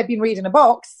because they've been reading a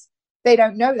box. They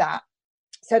don't know that.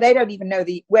 So they don't even know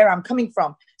where I'm coming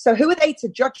from. So who are they to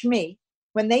judge me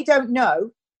when they don't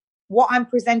know what I'm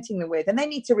presenting them with? And they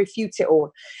need to refute it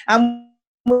all. And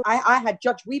I had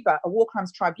Judge Weber, a war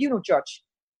crimes tribunal judge.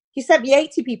 He sent me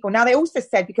 80 people. Now they also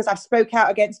said because I spoke out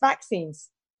against vaccines.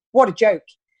 What a joke.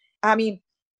 I mean,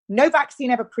 no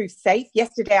vaccine ever proved safe.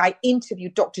 Yesterday, I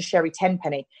interviewed Dr. Sherry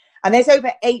Tenpenny, and there's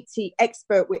over 80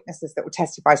 expert witnesses that will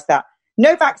testify to that.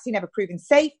 No vaccine ever proven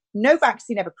safe. No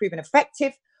vaccine ever proven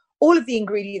effective. All of the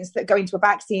ingredients that go into a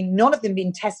vaccine, none of them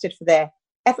being tested for their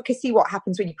efficacy. What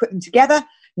happens when you put them together?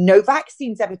 No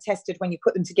vaccines ever tested when you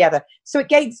put them together. So it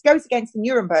goes against the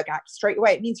Nuremberg Act straight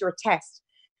away. It means you're a test.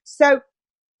 So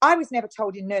I was never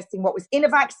told in nursing what was in a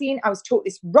vaccine. I was taught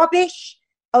this rubbish.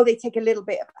 Oh, they take a little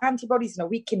bit of antibodies and a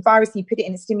weakened virus and you put it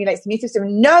in, it stimulates the immune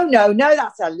system. No,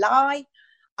 that's a lie.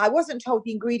 I wasn't told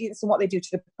the ingredients and what they do to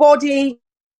the body.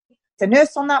 The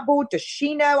nurse on that board, does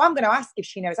she know? I'm going to ask if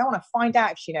she knows. I want to find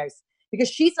out if she knows because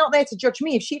she's not there to judge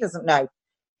me if she doesn't know.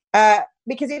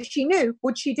 Because if she knew,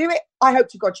 would she do it? I hope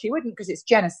to God she wouldn't because it's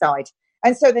genocide.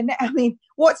 And so,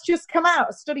 what's just come out,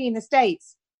 a study in the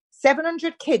States,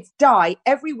 700 kids die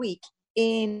every week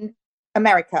in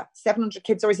America. 700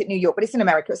 kids, or is it New York? But it's in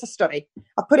America. It's a study.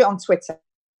 I put it on Twitter,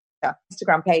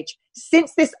 Instagram page.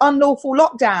 Since this unlawful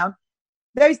lockdown,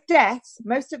 those deaths,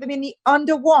 most of them in the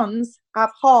under ones,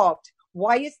 have halved.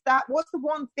 Why is that? What's the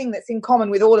one thing that's in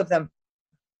common with all of them?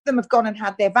 Them have gone and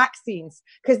had their vaccines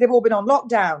because they've all been on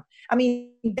lockdown. I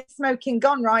mean, the smoking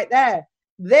gun right there.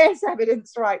 There's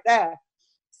evidence right there.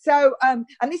 So, and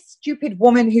this stupid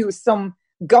woman who was some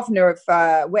governor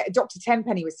of where Dr.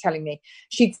 Tenpenny was telling me,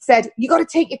 she'd said, you got to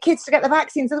take your kids to get the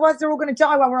vaccines, otherwise they're all going to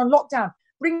die while we're on lockdown.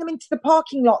 Bring them into the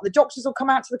parking lot. The doctors will come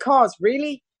out to the cars.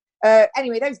 Really?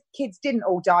 Anyway, those kids didn't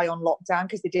all die on lockdown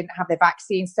because they didn't have their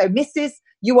vaccines. So, Mrs.,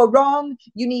 you are wrong.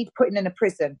 You need putting in a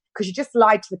prison because you just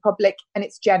lied to the public and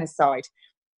it's genocide.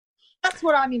 That's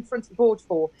what I'm in front of the board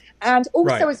for. And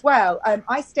also as well,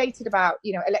 I stated about,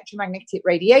 electromagnetic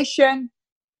radiation.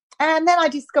 And then I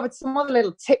discovered some other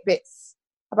little tidbits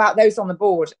about those on the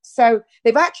board. So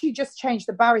they've actually just changed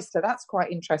the barrister. That's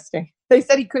quite interesting. They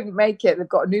said he couldn't make it. They've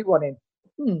got a new one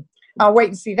in. I'll wait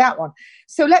and see that one.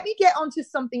 So let me get on to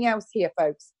something else here,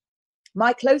 folks.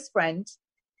 My close friend,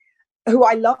 who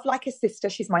I love like a sister,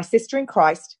 she's my sister in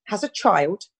Christ, has a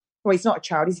child. Well, he's not a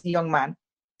child, he's a young man.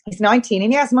 He's 19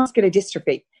 and he has muscular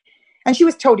dystrophy. And she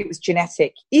was told it was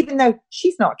genetic, even though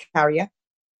she's not a carrier.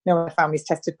 No one in the family's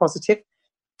tested positive.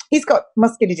 He's got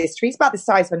muscular dystrophy. He's about the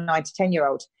size of a 9 to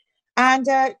 10-year-old. And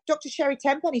Dr. Sherry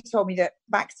Tenpenny told me that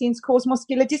vaccines cause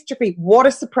muscular dystrophy. What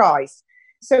a surprise.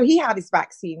 So he had his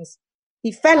vaccines.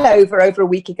 He fell over a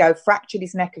week ago, fractured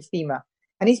his neck and femur.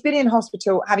 And he's been in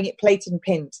hospital having it plated and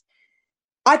pinned.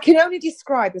 I can only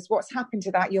describe as what's happened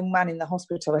to that young man in the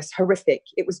hospital as horrific.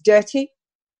 It was dirty.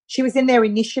 She was in there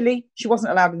initially. She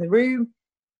wasn't allowed in the room.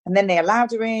 And then they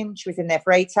allowed her in. She was in there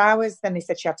for 8 hours. Then they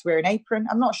said she had to wear an apron.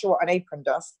 I'm not sure what an apron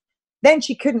does. Then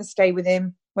she couldn't stay with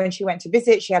him. When she went to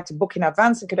visit, she had to book in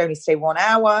advance and could only stay 1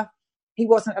 hour. He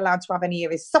wasn't allowed to have any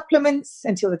of his supplements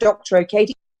until the doctor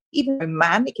okayed. Even a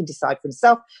man, he can decide for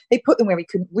himself. They put them where he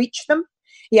couldn't reach them.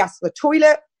 He asked for the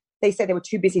toilet. They said they were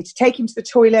too busy to take him to the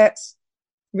toilet.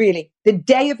 Really, the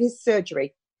day of his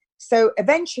surgery. So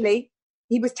eventually,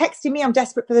 he was texting me, I'm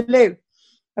desperate for the loo.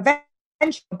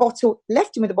 Eventually, a bottle,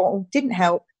 left him with a bottle, didn't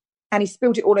help, and he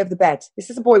spilled it all over the bed. This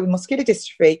is a boy with muscular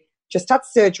dystrophy, just had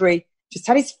surgery, just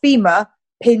had his femur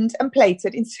pinned and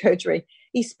plated in surgery.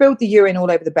 He spilled the urine all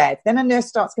over the bed. Then a nurse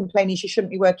starts complaining she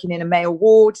shouldn't be working in a male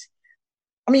ward.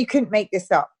 I mean, you couldn't make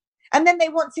this up. And then they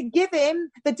want to give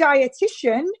him, the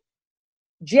dietitian,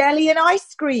 jelly and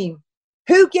ice cream.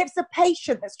 Who gives a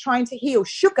patient that's trying to heal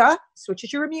sugar,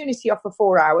 switches your immunity off for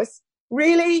 4 hours?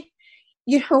 Really?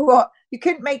 You know what? You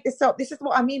couldn't make this up. This is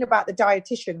what I mean about the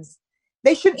dietitians.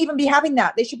 They shouldn't even be having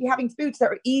that. They should be having foods that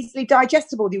are easily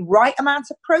digestible, the right amount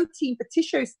of protein for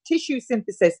tissue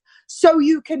synthesis, so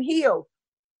you can heal.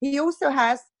 He also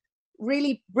has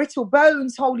really brittle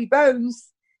bones, holy bones.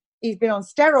 He's been on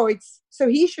steroids, so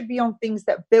he should be on things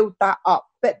that build that up.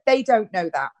 But they don't know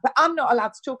that. But I'm not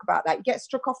allowed to talk about that. You get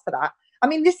struck off for that. I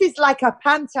mean, this is like a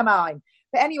pantomime.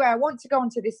 But anyway, I want to go on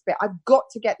to this bit. I've got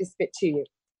to get this bit to you.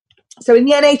 So in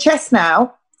the NHS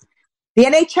now, the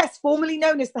NHS, formerly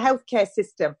known as the healthcare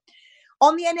system,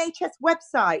 on the NHS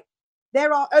website,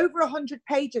 there are over 100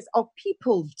 pages of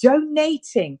people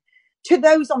donating to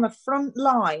those on the front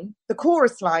line, the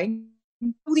chorus line,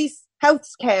 all these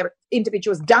healthcare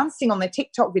individuals dancing on their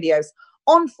TikTok videos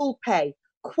on full pay,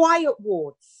 quiet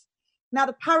wards. Now,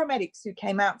 the paramedics who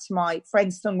came out to my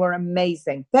friend's son were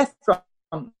amazing. They're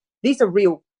from, these are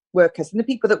real workers, and the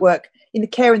people that work in the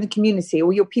care in the community,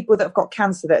 or your people that have got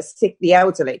cancer, that are sick, the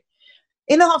elderly.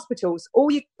 In the hospitals, all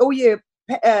your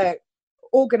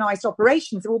organised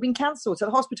operations have all been cancelled, so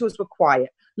the hospitals were quiet.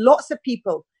 Lots of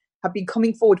people have been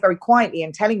coming forward very quietly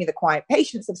and telling me they're quiet.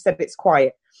 Patients have said it's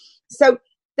quiet. So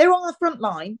they're on the front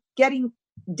line, getting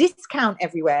discount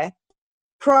everywhere,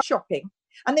 price shopping.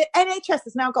 And the NHS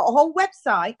has now got a whole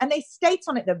website, and they state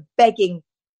on it, they're begging,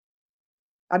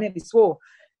 I nearly swore,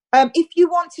 if you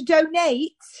want to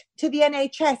donate to the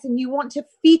NHS and you want to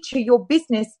feature your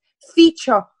business,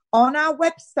 feature on our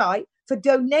website for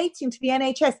donating to the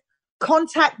NHS,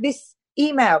 contact this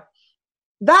email.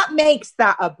 That makes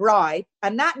that a bribe,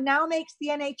 and that now makes the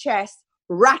NHS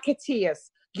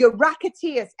racketeers. You're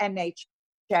racketeers,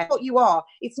 NHS. What you are.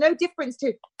 It's no difference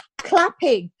to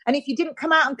clapping. And if you didn't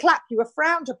come out and clap, you were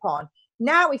frowned upon.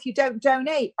 Now, if you don't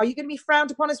donate, are you going to be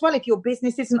frowned upon as well if your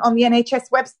business isn't on the NHS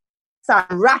website?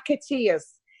 Racketeers.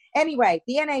 Anyway,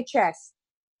 the NHS.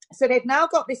 So they've now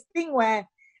got this thing where,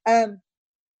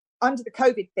 under the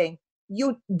COVID thing,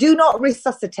 you do not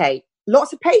resuscitate.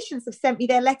 Lots of patients have sent me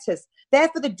their letters.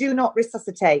 Therefore, the do not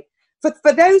resuscitate.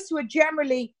 For those who are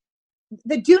generally,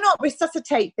 the do not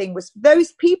resuscitate thing was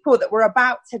those people that were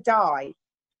about to die.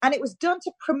 And it was done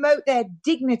to promote their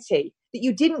dignity, that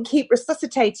you didn't keep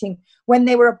resuscitating when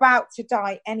they were about to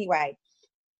die anyway.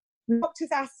 Doctors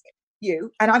ask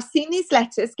you, and I've seen these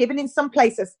letters given in some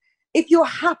places, if you're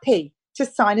happy to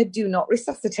sign a do not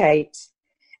resuscitate,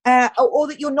 or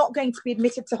that you're not going to be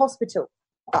admitted to hospital.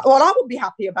 Well, I would be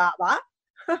happy about that.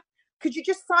 Could you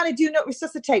just sign a do not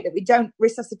resuscitate, that we don't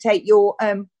resuscitate your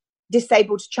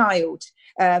disabled child?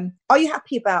 Are you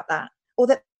happy about that? Or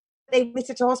that they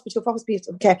admitted to hospital for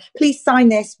hospital care? Please sign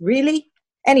this. Really?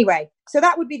 Anyway, so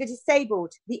that would be the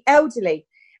disabled, the elderly.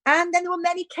 And then there were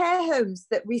many care homes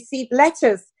that received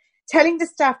letters telling the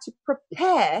staff to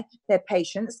prepare their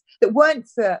patients that weren't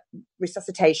for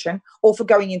resuscitation or for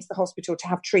going into the hospital to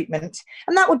have treatment.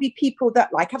 And that would be people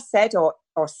that, like I've said,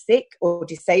 are sick or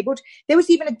disabled. There was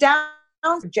even a down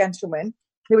gentleman.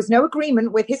 There was no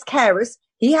agreement with his carers.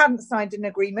 He hadn't signed an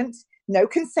agreement, no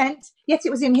consent, yet it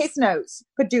was in his notes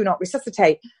for do not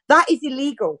resuscitate. That is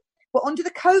illegal. But under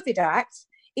the COVID Act,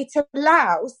 it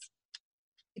allows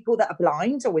people that are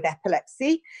blind or with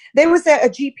epilepsy. There was a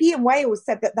GP in Wales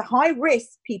said that the high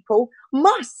risk people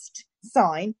must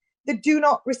sign the do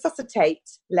not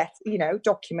resuscitate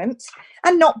document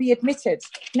and not be admitted.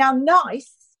 Now,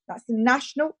 NICE, that's the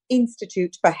National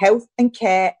Institute for Health and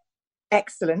Care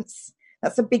Excellence.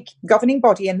 That's a big governing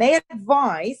body, and they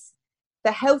advise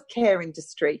the healthcare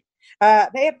industry.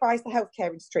 I've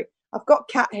got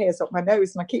cat hairs up my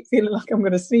nose, and I keep feeling like I'm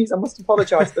going to sneeze. I must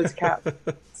apologise for those cats.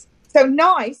 So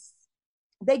NICE,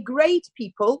 they grade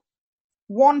people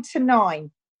 1 to 9.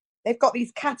 They've got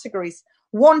these categories,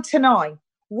 1 to 9.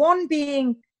 1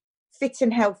 being fit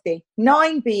and healthy,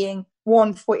 9 being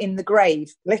 1 foot in the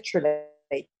grave, literally.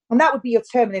 And that would be you're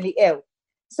terminally ill.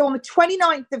 So on the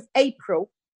 29th of April,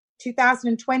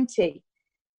 2020,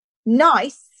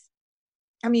 NICE,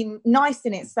 NICE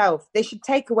in itself, they should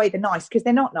take away the nice, because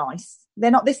they're not nice.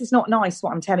 This is not nice,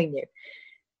 what I'm telling you.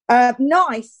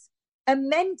 NICE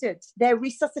amended their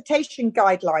resuscitation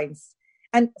guidelines,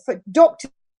 and for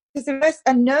doctors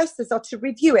and nurses are to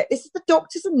review it. This is the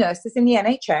doctors and nurses in the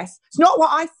NHS. It's not what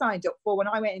I signed up for when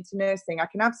I went into nursing, I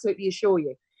can absolutely assure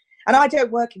you. And I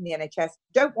don't work in the NHS,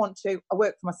 don't want to, I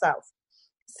work for myself.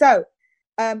 So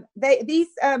CF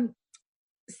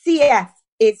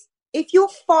is, if you're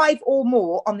 5 or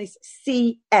more on this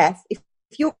CF, if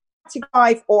you're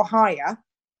 5 or higher,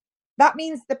 that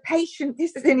means the patient,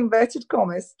 this is in inverted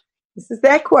commas, this is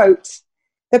their quote,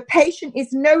 the patient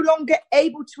is no longer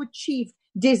able to achieve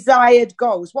desired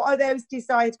goals. What are those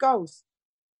desired goals?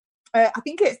 I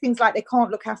think it's things like they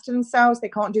can't look after themselves, they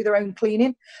can't do their own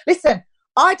cleaning. Listen,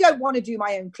 I don't want to do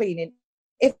my own cleaning.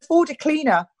 If I afford a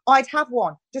cleaner, I'd have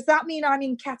one. Does that mean I'm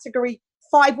in category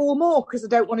 5 or more because I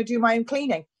don't want to do my own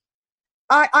cleaning?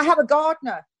 I have a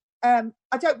gardener. I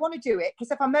don't want to do it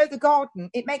because if I mow the garden,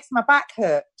 it makes my back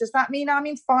hurt. Does that mean I'm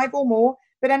in 5 or more?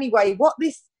 But anyway, what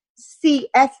this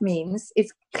CF means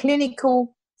is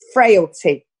clinical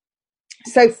frailty.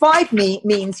 So 5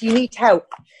 means you need help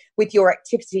with your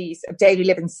activities of daily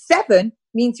living. 7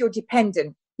 means you're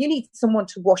dependent. You need someone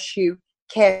to wash you,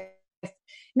 care.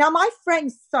 Now, my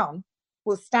friend's son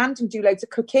will stand and do loads of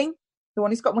cooking. The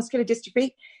one who's got muscular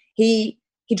dystrophy. He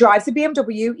drives a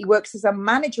BMW. He works as a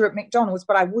manager at McDonald's.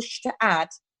 But I wish to add,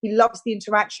 he loves the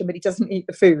interaction, but he doesn't eat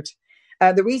the food.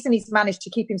 The reason he's managed to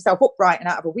keep himself upright and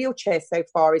out of a wheelchair so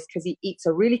far is because he eats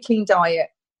a really clean diet,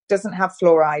 doesn't have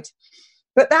fluoride.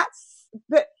 But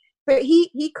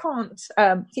he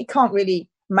can't really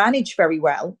manage very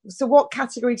well. So what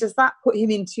category does that put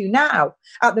him into now?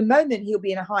 At the moment, he'll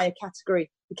be in a higher category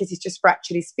because he's just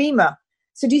fractured his femur.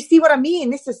 So do you see what I mean?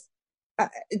 This is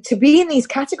to be in these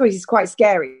categories is quite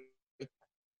scary. So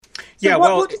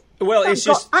yeah, it's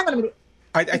just. Hang on a minute.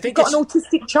 I think you've got an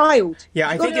autistic child. Yeah,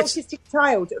 I think it's an autistic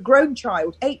child, a grown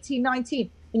child, 18, 19,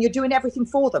 and you're doing everything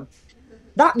for them.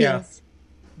 That means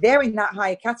they're in that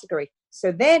higher category.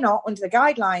 So they're not, under the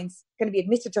guidelines, going to be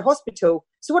admitted to hospital.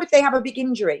 So what if they have a big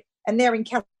injury and they're in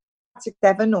category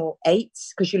 7 or 8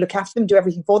 because you look after them, do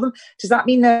everything for them? Does that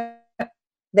mean that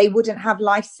they wouldn't have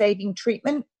life-saving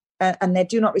treatment and they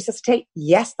do not resuscitate?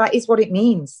 Yes, that is what it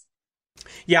means.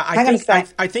 Yeah,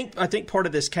 I think part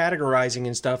of this categorizing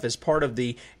and stuff is part of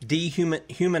the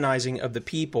dehumanizing of the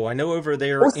people. I know over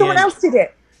there. Well, someone else did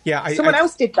it. Yeah, someone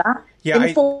else did that.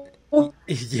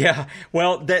 Yeah,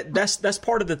 well, that's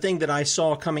part of the thing that I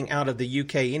saw coming out of the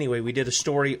UK. Anyway, we did a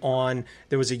story on,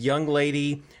 there was a young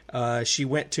lady. She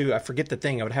went to, I forget the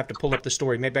thing. I would have to pull up the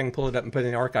story. Maybe I can pull it up and put it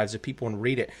in the archives if people want to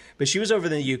read it. But she was over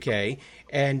in the UK,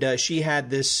 and she had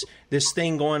this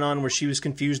thing going on where she was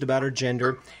confused about her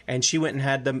gender, and she went and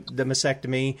had the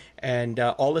mastectomy and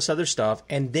all this other stuff.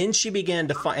 And then she began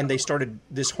to find, and they started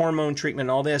this hormone treatment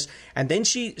and all this. And then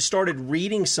she started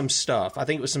reading some stuff. I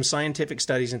think it was some scientific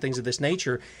studies and things of this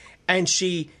nature. And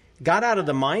she got out of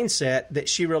the mindset that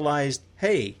she realized,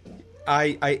 hey,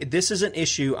 this is an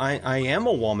issue. I am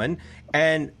a woman,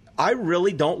 and I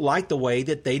really don't like the way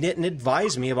that they didn't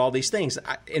advise me of all these things.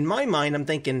 In my mind, I'm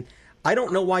thinking, I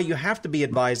don't know why you have to be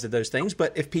advised of those things,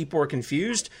 but if people are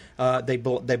confused, they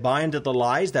buy into the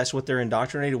lies. That's what they're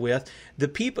indoctrinated with. The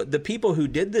people who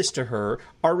did this to her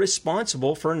are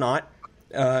responsible for not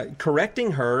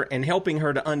correcting her and helping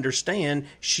her to understand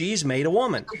she's made a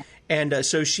woman. And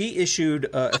so she issued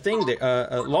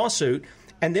a lawsuit.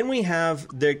 And then we have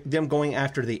them going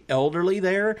after the elderly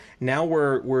there. Now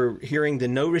we're hearing the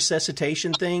no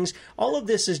resuscitation things. All of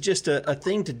this is just a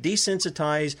thing to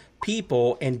desensitize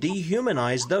people and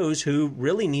dehumanize those who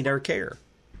really need our care.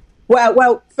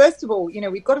 Well, first of all,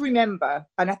 we've got to remember,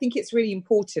 and I think it's really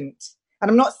important,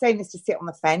 and I'm not saying this to sit on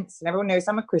the fence, and everyone knows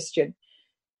I'm a Christian.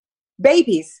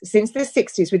 Babies since the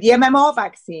 60s with the MMR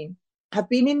vaccine have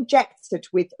been injected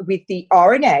with the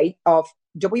RNA of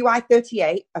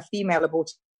WI38, a female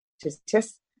aborted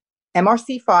fetus,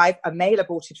 MRC5, a male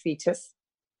aborted fetus.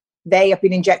 They have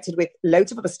been injected with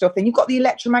loads of other stuff. Then you've got the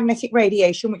electromagnetic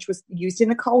radiation, which was used in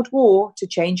the Cold War to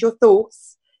change your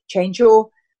thoughts, change your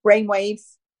brain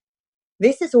waves.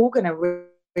 This is all going to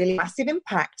really massive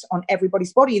impact on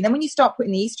everybody's body. And then when you start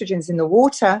putting the estrogens in the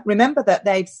water, remember that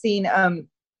they've seen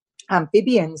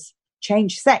amphibians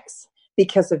change sex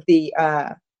because of the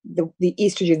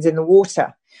estrogens in the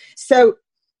water. So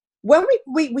when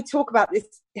we talk about this,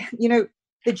 the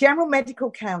General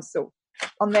Medical Council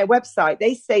on their website,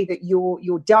 they say that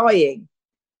you're dying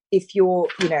if you're,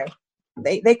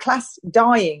 they class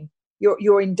dying,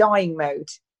 you're in dying mode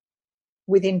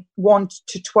within 1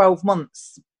 to 12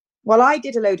 months. Well, I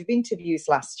did a load of interviews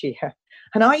last year,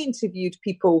 and I interviewed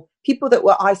people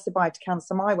that I survived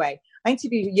cancer my way. I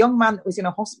interviewed a young man that was in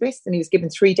a hospice and he was given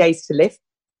 3 days to live.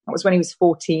 That was when he was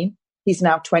 14. He's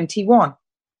now 21.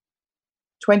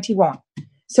 21.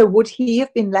 So would he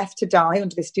have been left to die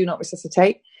under this do not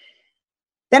resuscitate?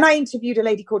 Then I interviewed a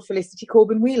lady called Felicity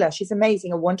Corbin Wheeler. She's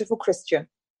amazing, a wonderful Christian.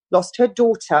 Lost her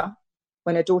daughter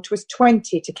when her daughter was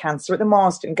 20 to cancer at the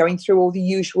Marsden, going through all the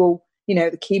usual,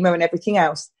 the chemo and everything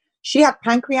else. She had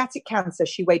pancreatic cancer.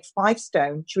 She weighed 5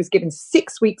 stone. She was given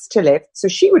 6 weeks to live. So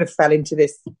she would have fell into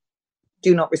this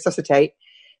do not resuscitate.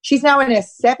 She's now in her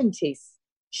 70s.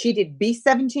 She did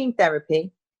B17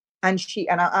 therapy, and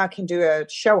I can do a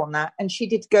show on that. And she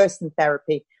did Gerson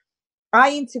therapy.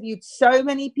 I interviewed so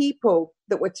many people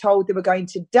that were told they were going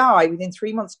to die within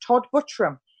 3 months. Todd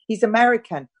Buttram, he's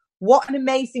American. What an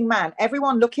amazing man.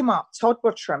 Everyone look him up. Todd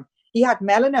Buttram. He had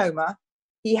melanoma.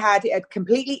 It had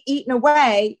completely eaten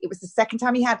away. It was the second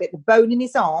time he had it. The bone in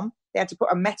his arm. They had to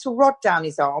put a metal rod down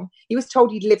his arm. He was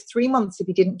told he'd live 3 months if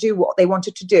he didn't do what they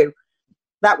wanted to do.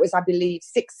 That was, I believe,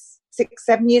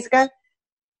 7 years ago.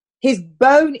 His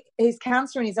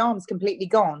cancer in his arm is completely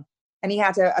gone. And he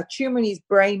had a tumor in his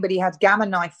brain, but he had gamma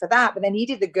knife for that. But then he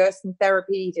did the Gerson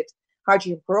therapy. He did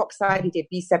hydrogen peroxide. He did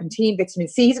B17, vitamin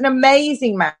C. He's an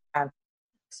amazing man.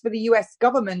 For the US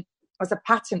government as a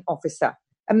patent officer.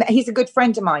 And he's a good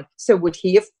friend of mine. So would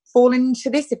he have fallen into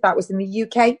this if that was in the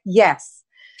UK? Yes.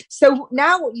 So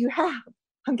now what you have,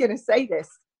 I'm going to say this,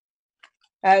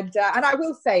 and I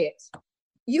will say it.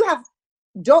 You have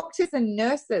doctors and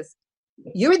nurses.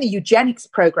 You're in the eugenics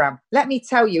program. Let me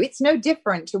tell you, it's no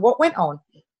different to what went on.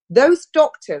 Those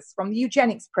doctors from the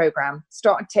eugenics program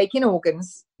started taking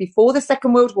organs before the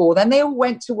Second World War. Then they all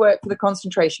went to work for the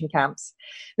concentration camps.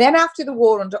 Then after the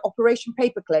war, under Operation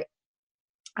Paperclip,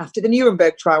 after the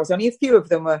Nuremberg trials, only a few of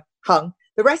them were hung.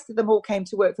 The rest of them all came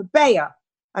to work for Bayer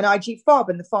and IG Farb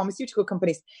and the pharmaceutical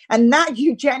companies. And that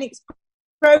eugenics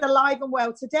program is alive and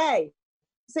well today.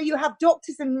 So you have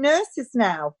doctors and nurses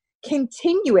now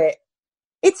continue it.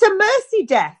 It's a mercy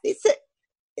death.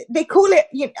 They call it.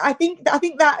 I think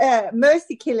that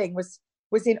mercy killing was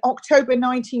in October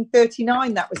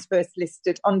 1939. That was first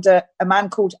listed under a man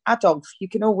called Adolf. You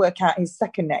can all work out his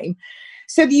second name.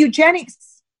 So the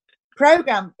eugenics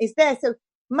program is there. So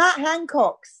Matt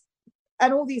Hancock's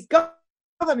and all these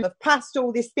governments have passed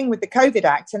all this thing with the COVID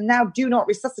Act and now do not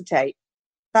resuscitate.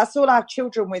 That's all our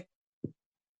children with.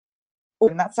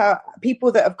 And that's our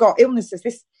people that have got illnesses.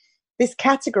 This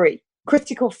category.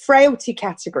 Critical frailty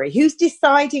category. Who's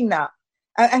deciding that,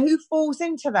 and who falls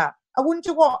into that? I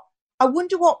wonder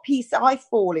what piece I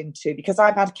fall into, because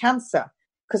I've had cancer,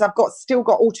 because I've still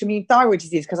got autoimmune thyroid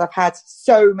disease, because I've had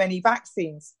so many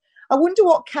vaccines. I wonder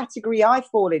what category I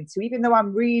fall into, even though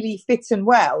I'm really fit and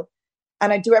well,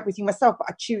 and I do everything myself. But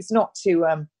I choose not to.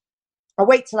 I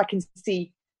wait till I can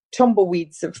see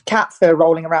tumbleweeds of cat fur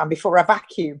rolling around before I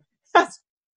vacuum. That's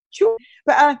true.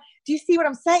 But do you see what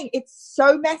I'm saying? It's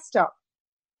so messed up.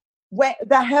 Where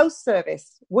the health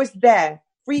service was there,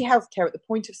 free healthcare at the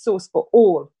point of source for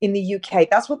all in the UK.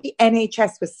 That's what the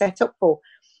NHS was set up for.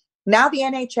 Now the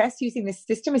NHS, using this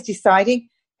system, is deciding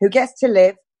who gets to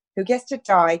live, who gets to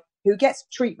die, who gets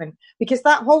treatment. Because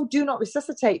that whole do not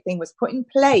resuscitate thing was put in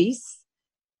place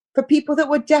for people that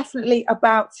were definitely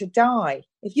about to die.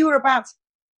 If you were about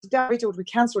to die riddled with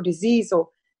cancer or disease, or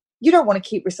you don't want to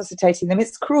keep resuscitating them.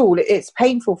 It's cruel. It's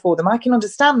painful for them. I can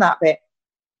understand that bit.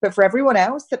 But for everyone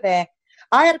else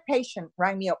I had a patient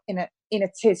rang me up in a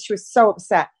tiz. She was so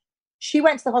upset. She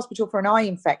went to the hospital for an eye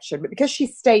infection, but because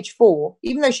she's stage 4,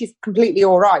 even though she's completely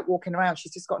all right walking around,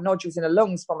 she's just got nodules in her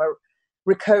lungs from a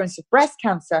recurrence of breast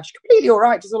cancer. She's completely all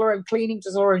right, does all her own cleaning,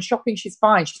 does all her own shopping. She's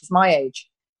fine. She's my age.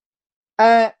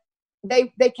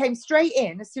 They came straight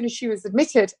in as soon as she was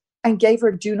admitted and gave her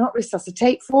a do not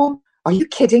resuscitate form. Are you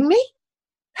kidding me?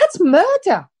 That's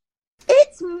murder.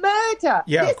 It's murder.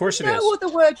 Yeah, of course it is. There's no other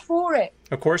word for it.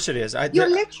 Of course it is.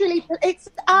 It's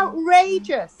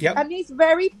outrageous. Yep. And these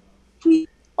very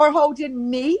people are holding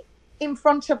me in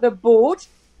front of the board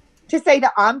to say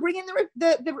that I'm bringing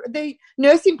the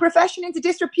nursing profession into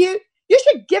disrepute. You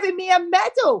should give me a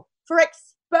medal for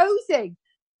exposing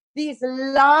these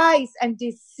lies and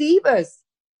deceivers.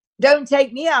 Don't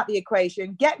take me out of the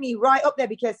equation. Get me right up there,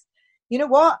 because you know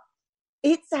what?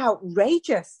 It's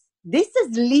outrageous. This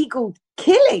is legal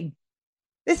killing.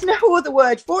 There's no other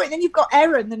word for it. Then you've got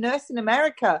Erin, the nurse in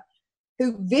America,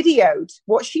 who videoed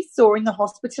what she saw in the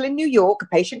hospital in New York, a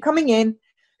patient coming in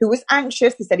who was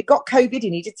anxious. They said he got COVID. He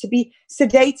needed to be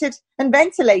sedated and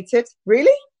ventilated.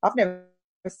 Really? I've never.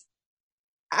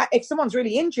 If someone's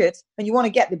really injured and you want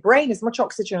to get the brain as much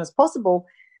oxygen as possible,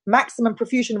 maximum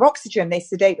profusion of oxygen, they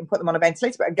sedate and put them on a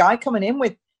ventilator. But a guy coming in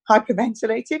with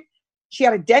hyperventilating, she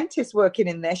had a dentist working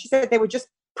in there. She said they were just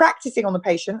practicing on the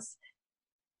patients.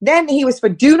 Then he was for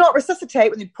do not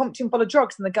resuscitate when they pumped him full of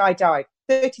drugs, and the guy died.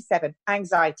 37,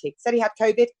 anxiety. Said he had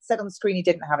COVID, said on the screen he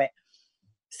didn't have it.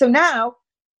 So now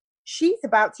she's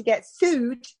about to get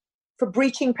sued for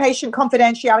breaching patient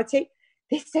confidentiality.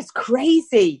 This is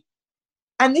crazy.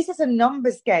 And this is a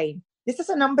numbers game. This is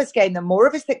a numbers game. The more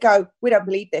of us that go, we don't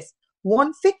believe this.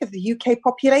 1/5 of the UK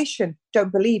population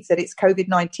don't believe that it's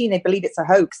COVID-19. They believe it's a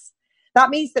hoax.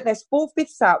 That means that there's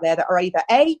 4/5 out there that are either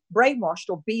A, brainwashed,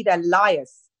 or B, they're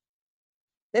liars.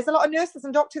 There's a lot of nurses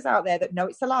and doctors out there that know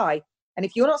it's a lie. And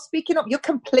if you're not speaking up, you're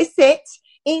complicit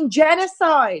in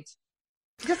genocide.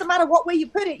 It doesn't matter what way you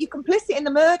put it, you're complicit in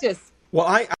the murders. Well,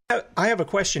 I have a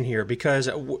question here because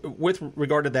with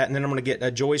regard to that, and then I'm going to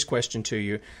get Joy's question to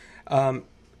you.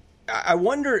 I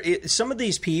wonder, some of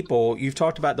these people, you've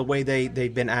talked about the way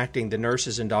they've been acting, the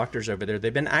nurses and doctors over there.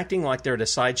 They've been acting like they're at a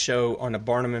sideshow on a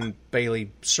Barnum and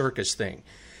Bailey circus thing.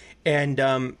 And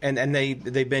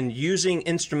they've been using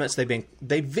instruments. They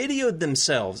videoed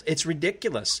themselves. It's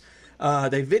ridiculous.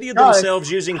 They videoed themselves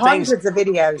using hundreds of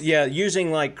videos. Yeah,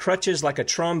 using like crutches, like a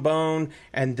trombone,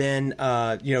 and then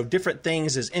different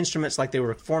things as instruments, like they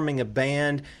were forming a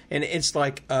band. And it's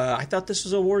like, I thought this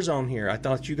was a war zone here. I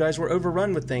thought you guys were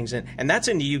overrun with things, and that's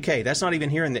in the UK. That's not even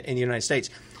here in the United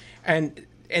States. And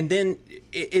then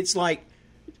it's like,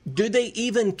 do they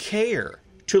even care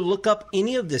to look up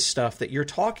any of this stuff that you're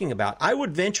talking about? I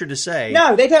would venture to say...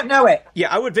 No, they don't know it.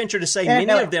 Yeah, I would venture to say many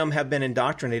of them have been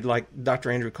indoctrinated, like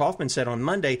Dr. Andrew Kaufman said on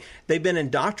Monday. They've been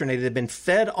indoctrinated. They've been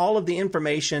fed all of the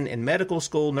information in medical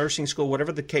school, nursing school,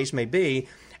 whatever the case may be,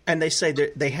 and they say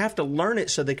that they have to learn it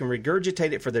so they can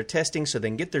regurgitate it for their testing, so they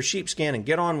can get their sheepskin and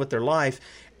get on with their life,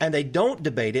 and they don't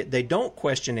debate it. They don't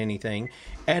question anything.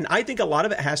 And I think a lot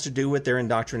of it has to do with their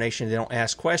indoctrination. They don't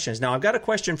ask questions. Now, I've got a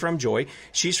question from Joy.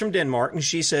 She's from Denmark, and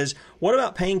she says, what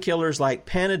about painkillers like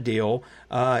Panadol?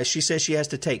 She says she has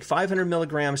to take 500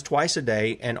 milligrams twice a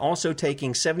day and also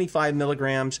taking 75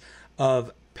 milligrams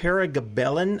of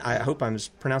pregabalin, I hope I'm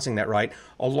pronouncing that right,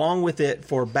 along with it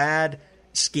for bad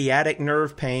sciatic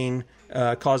nerve pain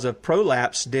cause of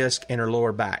prolapse disc in her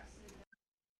lower back.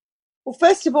 Well,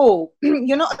 first of all,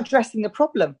 you're not addressing the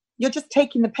problem. You're just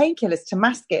taking the painkillers to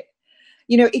mask it.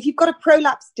 If you've got a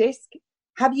prolapse disc,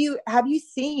 have you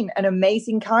seen an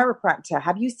amazing chiropractor?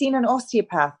 Have you seen an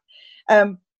osteopath?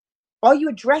 Are you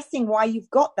addressing why you've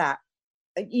got that?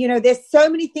 There's so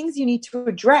many things you need to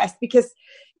address, because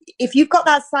if you've got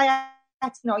that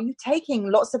sciatic, you're taking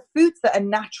lots of foods that are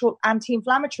natural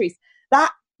anti-inflammatories.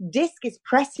 That disc is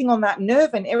pressing on that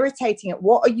nerve and irritating it.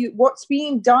 What's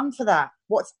being done for that?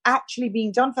 What's actually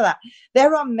being done for that?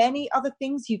 There are many other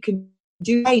things you can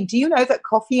do. Hey, do you know that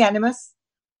coffee enemas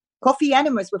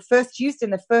were first used in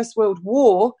the First World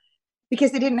War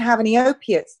because they didn't have any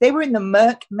opiates? They were in the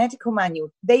Merck medical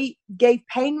manual. They gave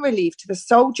pain relief to the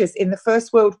soldiers in the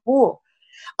First World War.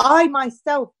 I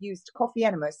myself used coffee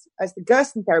enemas as the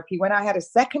Gerson therapy when I had a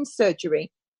second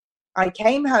surgery. I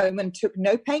came home and took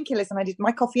no painkillers, and I did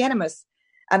my coffee enemas,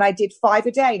 and I did 5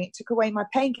 a day, and it took away my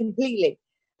pain completely.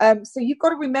 So you've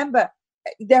got to remember,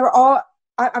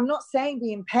 I'm not saying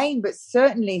be in pain, but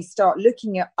certainly start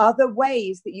looking at other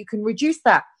ways that you can reduce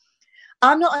that.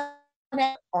 I'm not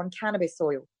on cannabis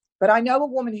oil, but I know a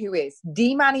woman who is,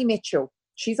 D. Manny Mitchell.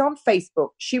 She's on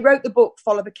Facebook. She wrote the book,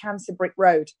 Follow the Cancer Brick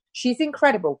Road. She's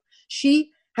incredible.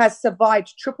 She has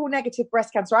survived triple negative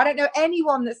breast cancer. I don't know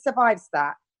anyone that survives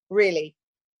that, really,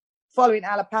 following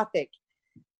allopathic.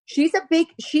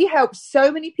 She helps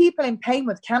so many people in pain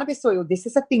with cannabis oil. This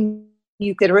is a thing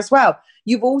you consider as well.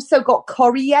 You've also got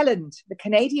Corrie Yelland, the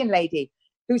Canadian lady,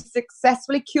 who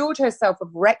successfully cured herself of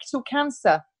rectal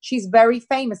cancer. She's very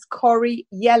famous, Corrie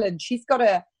Yelland. She's got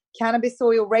a cannabis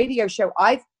oil radio show.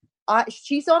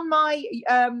 She's on my,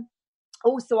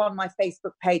 also on my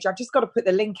Facebook page. I've just got to put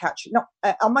the link actually, not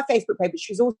on my Facebook page, but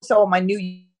she's also on my new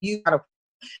YouTube channel.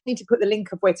 I need to put the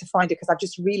link of where to find it because I've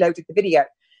just reloaded the video.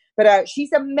 But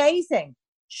she's amazing.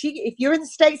 If you're in the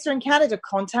States or in Canada,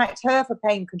 contact her for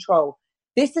pain control.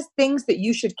 This is things that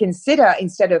you should consider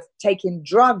instead of taking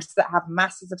drugs that have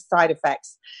masses of side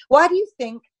effects. Why do you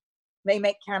think they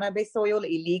make cannabis oil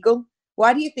illegal?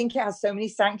 Why do you think it has so many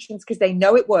sanctions? Because they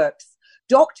know it works.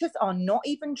 Doctors are not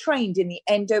even trained in the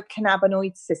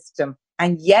endocannabinoid system,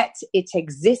 and yet it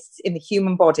exists in the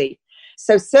human body.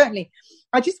 So certainly,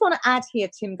 I just want to add here,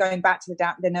 Tim, going back to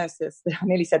the nurses. I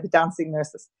nearly said the dancing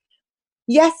nurses.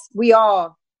 Yes, we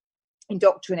are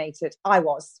indoctrinated.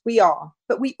 We are.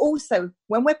 But we also,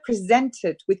 when we're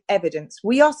presented with evidence,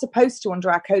 we are supposed to, under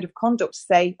our code of conduct,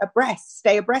 stay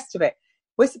abreast of it.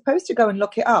 We're supposed to go and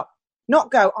look it up,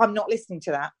 not go, I'm not listening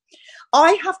to that.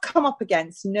 I have come up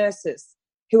against nurses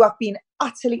who have been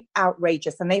utterly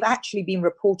outrageous, and they've actually been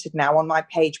reported now on my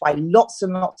page by lots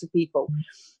and lots of people.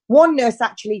 One nurse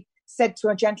actually said to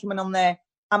a gentleman on there,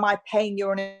 am I paying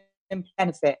your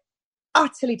benefit?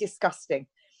 Utterly disgusting.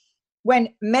 When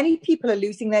many people are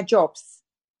losing their jobs,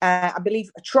 I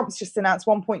believe Trump's just announced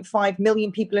 1.5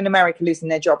 million people in America losing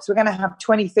their jobs. We're going to have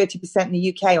 20-30% in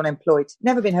the UK unemployed.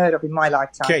 Never been heard of in my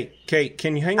lifetime. Kate,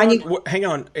 can you hang on? Hang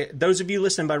on. Those of you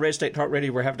listening by Red State Talk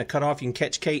Radio, we're having to cut off. You can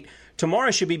catch Kate tomorrow.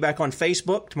 She'll be back on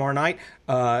Facebook tomorrow night.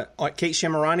 Kate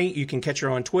Shemirani. You can catch her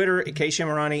on Twitter at Kate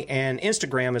Shemirani and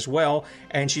Instagram as well.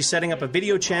 And she's setting up a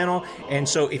video channel. And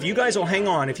so if you guys will hang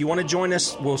on, if you want to join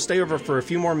us, we'll stay over for a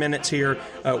few more minutes here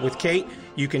with Kate.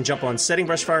 You can jump on Setting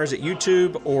Brush Fires at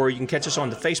YouTube, or you can catch us on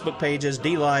the Facebook pages,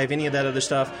 DLive, any of that other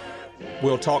stuff.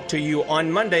 We'll talk to you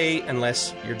on Monday,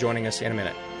 unless you're joining us in a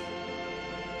minute.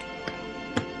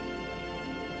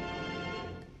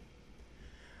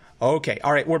 Okay.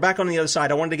 All right. We're back on the other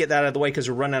side. I wanted to get that out of the way because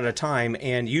we're running out of time.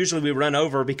 And usually we run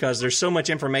over because there's so much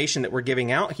information that we're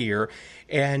giving out here.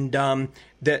 And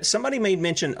that somebody made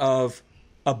mention of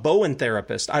a Bowen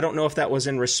therapist. I don't know if that was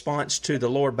in response to the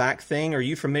lower back thing. Are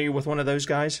you familiar with one of those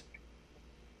guys?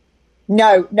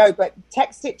 No, but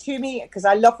text it to me because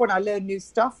I love when I learn new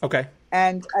stuff. Okay.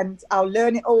 And I'll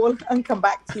learn it all and come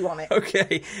back to you on it.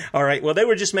 Okay. All right. Well, they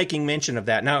were just making mention of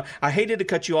that. Now, I hated to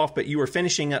cut you off, but you were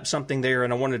finishing up something there,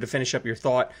 and I wanted to finish up your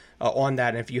thought on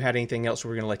that. And if you had anything else,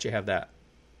 we're going to let you have that.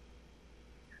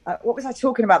 What was I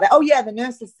talking about there? Oh, yeah, the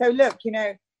nurses. So, look,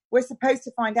 we're supposed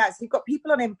to find out. So you've got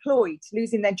people unemployed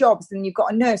losing their jobs, and you've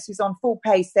got a nurse who's on full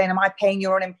pay saying, am I paying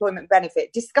your unemployment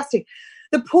benefit? Disgusting.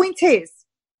 The point is,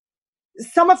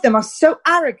 some of them are so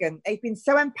arrogant. They've been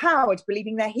so empowered,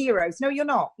 believing they're heroes. No, you're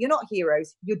not. You're not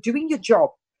heroes. You're doing your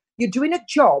job. You're doing a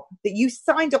job that you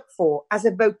signed up for as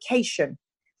a vocation.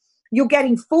 You're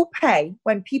getting full pay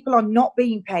when people are not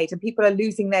being paid and people are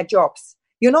losing their jobs.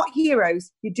 You're not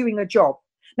heroes. You're doing a job.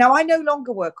 Now, I no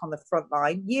longer work on the front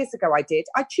line. Years ago, I did.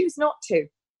 I choose not to.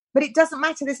 But it doesn't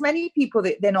matter. There's many people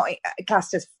that they're not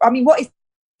classed as. I mean, what is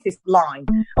this line?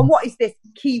 And what is this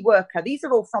key worker? These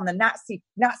are all from the Nazi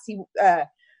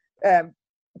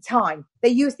time. They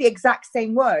use the exact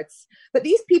same words. But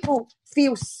these people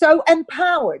feel so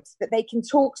empowered that they can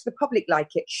talk to the public like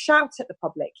it, shout at the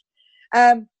public.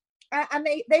 And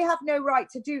they have no right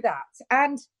to do that.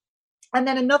 And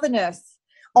then another nurse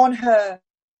on her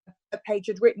page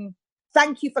had written,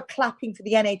 thank you for clapping for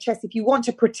the NHS. If you want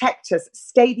to protect us,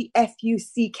 stay the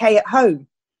FUCK at home.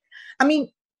 I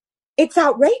mean, it's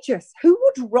outrageous. Who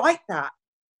would write that?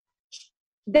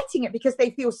 Letting it because they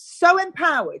feel so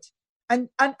empowered and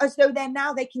as though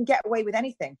they can get away with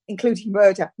anything, including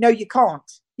murder. No, you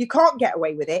can't. You can't get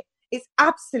away with it. It's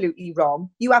absolutely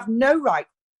wrong. You have no right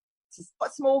to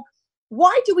start small.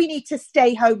 Why do we need to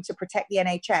stay home to protect the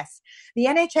NHS? The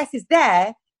NHS is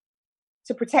there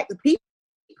to protect the people,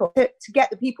 to get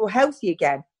the people healthy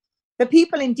again. The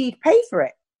people indeed pay for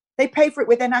it. They pay for it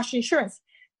with their national insurance.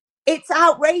 It's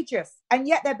outrageous. And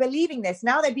yet they're believing this.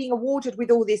 Now they're being awarded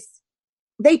with all this.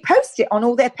 They post it on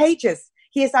all their pages.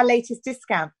 Here's our latest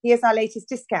discount. Here's our latest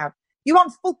discount. You're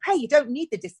on full pay. You don't need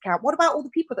the discount. What about all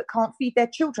the people that can't feed their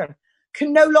children,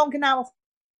 can no longer now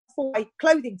afford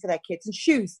clothing for their kids and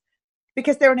shoes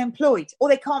because they're unemployed or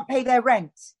they can't pay their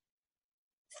rent?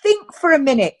 Think for a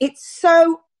minute. It's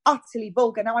so utterly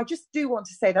vulgar. Now, I just do want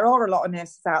to say there are a lot of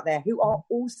nurses out there who are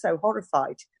also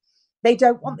horrified. They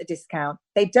don't want the discount.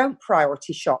 They don't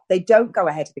priority shop. They don't go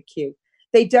ahead of the queue.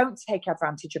 They don't take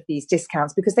advantage of these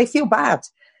discounts because they feel bad.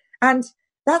 And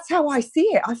that's how I see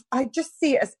it. I just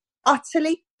see it as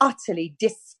utterly, utterly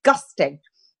disgusting.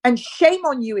 And shame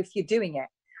on you if you're doing it.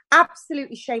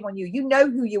 Absolutely shame on you. You know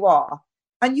who you are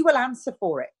and you will answer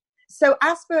for it. So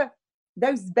as for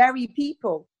those very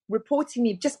people reporting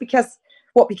me just because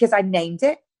I named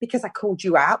it, because I called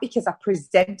you out, because I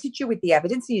presented you with the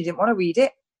evidence and you didn't want to read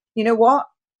it, you know what?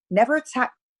 Never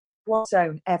attack one's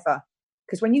own ever.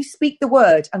 Because when you speak the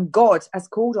word, and God has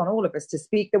called on all of us to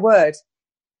speak the word,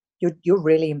 you're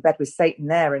really in bed with Satan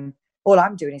there. And all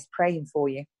I'm doing is praying for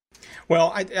you.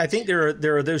 Well, I think there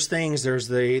are those things. There's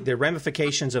the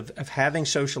ramifications of having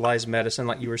socialized medicine,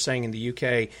 like you were saying in the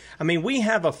UK. I mean, we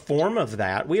have a form of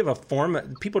that. We have a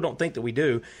form. People don't think that we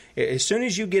do. As soon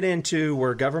as you get into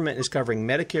where government is covering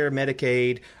Medicare,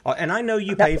 Medicaid, and I know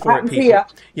you pay for it, people. Here.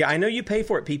 Yeah, I know you pay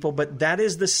for it, people. But that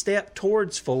is the step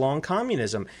towards full-on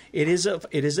communism. It is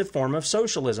a form of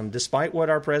socialism, despite what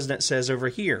our president says over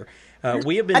here.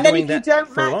 We have been doing that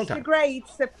for a long time. And if you don't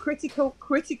match the grades of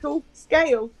critical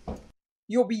scale,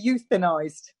 you'll be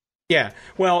euthanized. Yeah,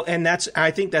 well, and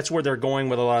I think that's where they're going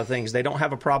with a lot of things. They don't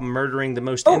have a problem murdering the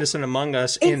most innocent among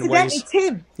us in ways.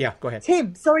 Tim. Yeah, go ahead.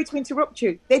 Tim, sorry to interrupt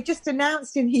you. They've just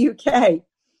announced in the UK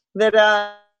that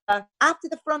after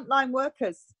the frontline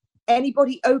workers,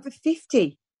 anybody over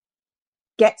 50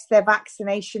 gets their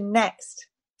vaccination next.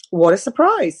 What a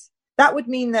surprise. That would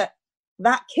mean that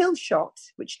kill shot,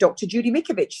 which Dr. Judy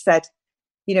Mikovich said,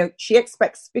 she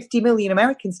expects 50 million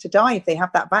Americans to die if they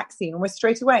have that vaccine almost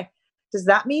straight away. Does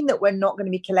that mean that we're not going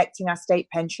to be collecting our state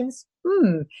pensions?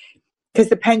 Because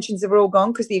the pensions are all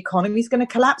gone because the economy is going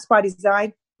to collapse by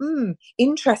design.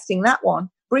 Interesting, that one.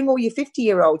 Bring all your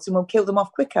 50-year-olds and we'll kill them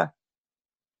off quicker.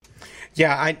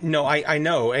 Yeah, I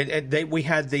know. We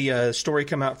had the story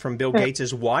come out from Bill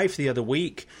Gates' wife the other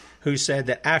week who said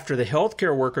that after the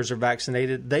healthcare workers are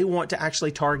vaccinated, they want to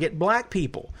actually target black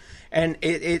people. And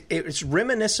it's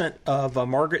reminiscent of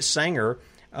Margaret Sanger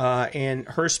and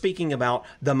her speaking about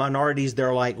the minorities,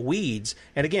 they're like weeds.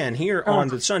 And again, here on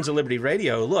the Sons of Liberty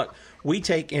Radio, look, we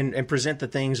take and present the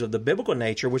things of the biblical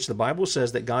nature, which the Bible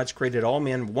says that God's created all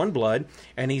men one blood,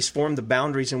 and he's formed the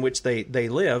boundaries in which they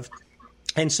live.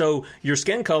 And so your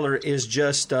skin color is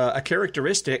just a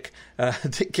characteristic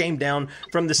that came down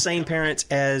from the same parents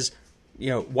as,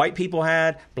 white people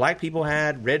had, black people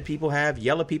had, red people have,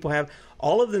 yellow people have.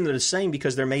 All of them are the same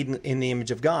because they're made in the image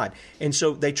of God. And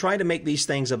so they try to make these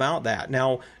things about that.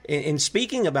 Now, in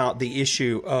speaking about the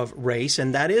issue of race,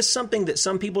 and that is something that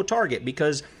some people target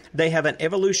because they have an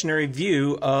evolutionary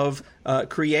view of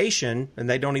creation, and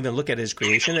they don't even look at it as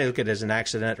creation. They look at it as an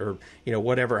accident or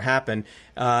whatever happened.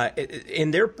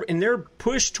 In their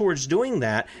push towards doing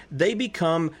that, they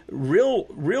become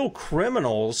real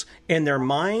criminals in their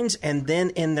minds and then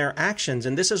in their actions.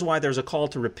 And this is why there's a call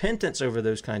to repentance over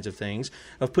those kinds of things,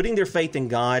 of putting their faith in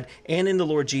God and in the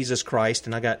Lord Jesus Christ.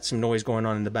 And I got some noise going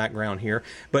on in the background here,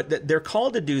 but they're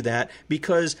called to do that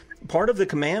because part of the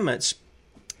commandments.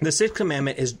 The sixth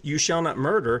commandment is you shall not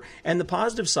murder. And the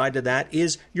positive side to that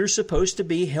is you're supposed to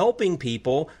be helping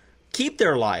people keep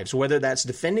their lives, whether that's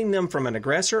defending them from an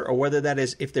aggressor or whether that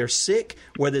is if they're sick,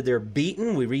 whether they're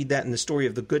beaten. We read that in the story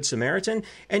of the Good Samaritan.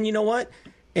 And you know what?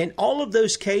 In all of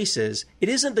those cases, it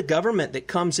isn't the government that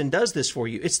comes and does this for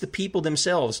you. It's the people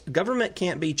themselves. Government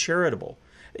can't be charitable.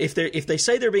 If they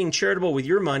say they're being charitable with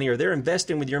your money or they're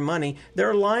investing with your money,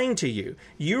 they're lying to you.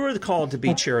 You are called to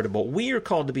be charitable. We are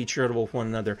called to be charitable with one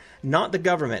another, not the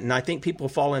government. And I think people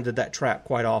fall into that trap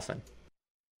quite often.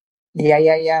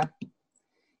 Yeah.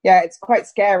 Yeah, it's quite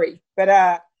scary. But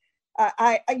I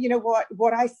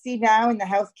what I see now in the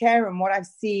healthcare and what I've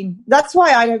seen, that's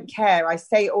why I don't care. I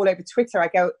say it all over Twitter. I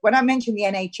go, when I mention the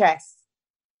NHS,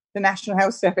 the National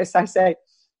Health Service, I say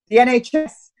the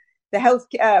NHS, the health,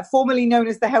 formerly known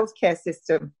as the healthcare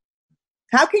system.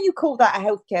 How can you call that a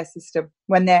healthcare system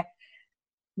when they're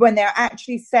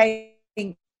actually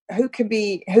saying who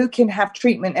can have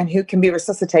treatment and who can be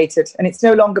resuscitated? And it's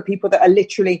no longer people that are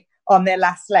literally on their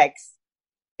last legs.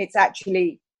 It's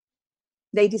actually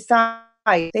they decide.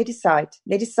 Oh,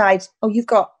 you've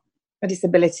got a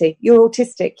disability. You're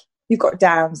autistic. You've got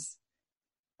Downs.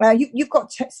 You've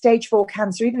got stage 4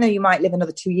 cancer, even though you might live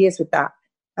another 2 years with that.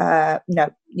 No,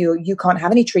 you can't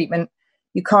have any treatment.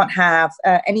 You can't have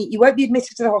you won't be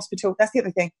admitted to the hospital. That's the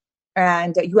other thing.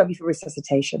 And you won't be for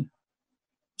resuscitation.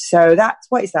 So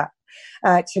what is that?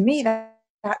 To me, that's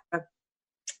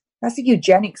a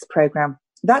eugenics program.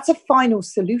 That's a final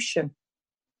solution.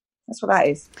 That's what that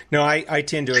is. No, I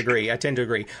tend to agree.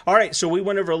 All right, so we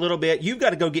went over a little bit. You've got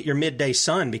to go get your midday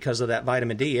sun because of that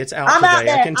vitamin D. It's out today.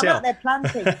 I can tell. I'm out there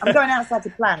planting. I'm going outside to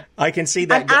plant. I can see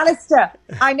that. And Alistair,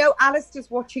 I know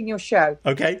Alistair's watching your show.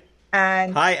 Okay.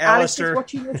 And hi, Alistair. Alistair's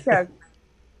watching your show.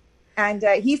 And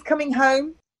he's coming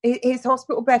home. His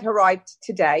hospital bed arrived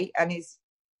today, and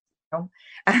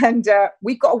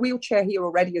we've got a wheelchair here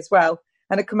already as well.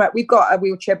 And we've got a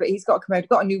wheelchair, but he's got a commode. We've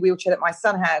got a new wheelchair that my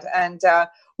son had, and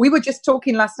we were just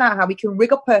talking last night how we can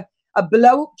rig up a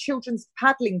blow-up children's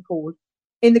paddling pool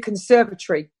in the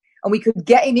conservatory, and we could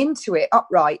get him into it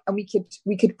upright, and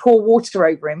we could pour water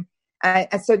over him, and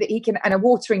so that he can, and a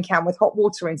watering can with hot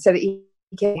water in, so that he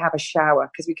can have a shower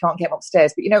because we can't get him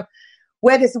upstairs. But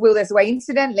where there's a will, there's a way.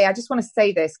 Incidentally, I just want to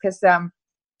say this because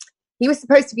he was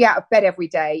supposed to be out of bed every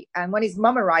day, and when his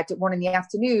mum arrived at 1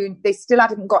 PM, they still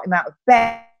hadn't got him out of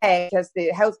bed because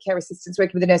the healthcare assistants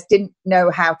working with the nurse didn't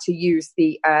know how to use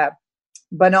the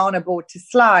banana board to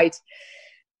slide.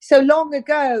 So long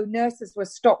ago, nurses were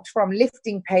stopped from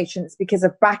lifting patients because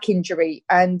of back injury.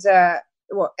 And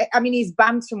his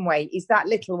bantamweight is that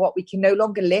little what we can no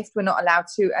longer lift. We're not allowed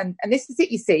to. And this is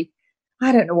it, you see.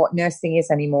 I don't know what nursing is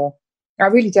anymore. I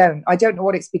really don't. I don't know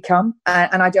what it's become.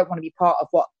 And I don't want to be part of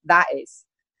what that is.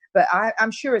 But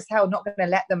I'm sure as hell not going to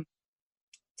let them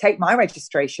take my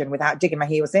registration without digging my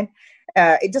heels in.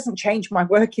 It doesn't change my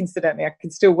work, incidentally. I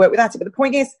can still work without it. But the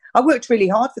point is, I worked really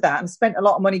hard for that and spent a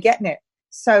lot of money getting it.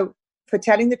 So for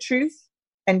telling the truth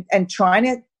and trying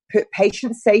to put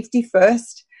patient safety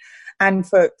first and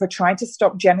for trying to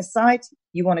stop genocide,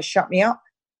 you want to shut me up?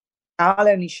 I'll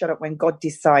only shut up when God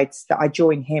decides that I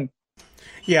join him.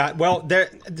 Yeah, well,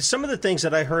 some of the things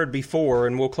that I heard before,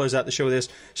 and we'll close out the show with this,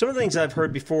 some of the things I've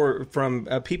heard before from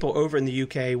people over in the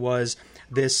UK was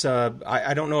this.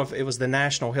 I don't know if it was the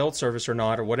National Health Service or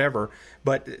not or whatever,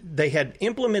 but they had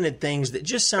implemented things that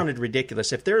just sounded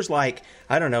ridiculous. If there's like,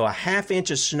 I don't know, a half inch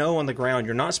of snow on the ground,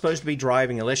 you're not supposed to be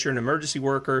driving unless you're an emergency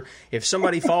worker. If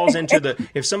somebody falls into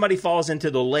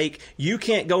the lake, you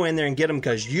can't go in there and get them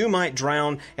because you might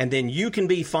drown, and then you can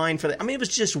be fined for that. I mean, it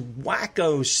was just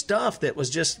wacko stuff that was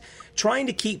just trying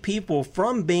to keep people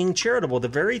from being charitable. The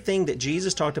very thing that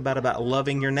Jesus talked about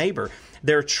loving your neighbor.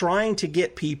 They're trying to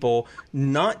get people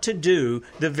not to do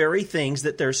the very things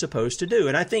that they're supposed to do.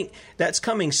 And I think that's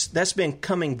been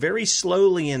coming very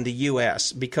slowly in the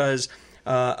U.S. because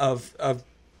of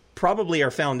probably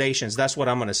our foundations. That's what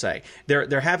I'm going to say.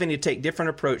 They're having to take different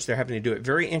approach. They're having to do it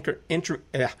very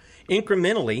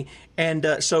incrementally,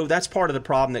 and so that's part of the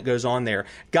problem that goes on there.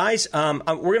 Guys, we're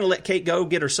going to let Kate go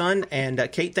get her son, and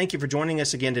Kate, thank you for joining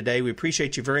us again today. We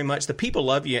appreciate you very much. The people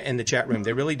love you in the chat room.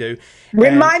 They really do.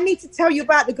 Remind me to tell you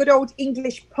about the good old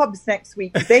English pubs next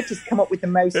week. They've just come up with the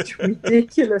most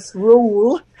ridiculous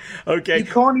rule. Okay.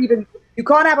 You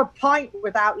can't have a pint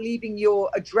without leaving your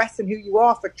address and who you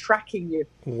are for tracking you.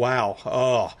 Wow.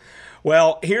 Oh.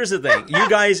 Well, here's the thing. You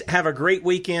guys have a great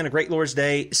weekend, a great Lord's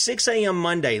Day. 6 a.m.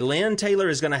 Monday, Lynn Taylor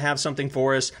is going to have something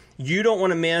for us you don't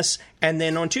want to miss. And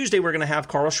then on Tuesday, we're going to have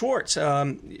Carl Schwartz.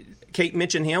 Kate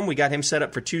mentioned him. We got him set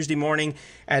up for Tuesday morning.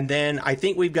 And then I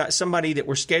think we've got somebody that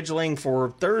we're scheduling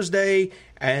for Thursday.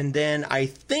 And then I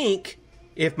think,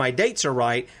 if my dates are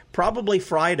right, probably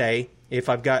Friday, if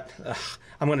I've got...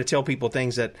 I'm going to tell people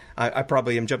things that I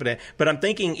probably am jumping at. But I'm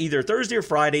thinking either Thursday or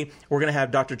Friday, we're going to have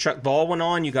Dr. Chuck Baldwin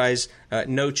on. You guys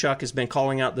know Chuck has been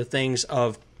calling out the things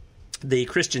of the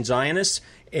Christian Zionists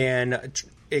and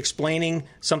explaining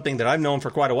something that I've known for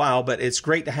quite a while, but it's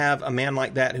great to have a man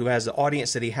like that who has the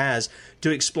audience that he has to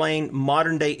explain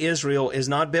modern-day Israel is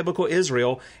not biblical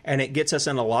Israel, and it gets us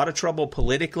in a lot of trouble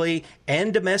politically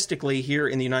and domestically here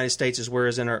in the United States as well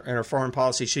as in our foreign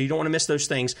policy, so you don't want to miss those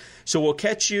things. So we'll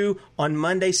catch you on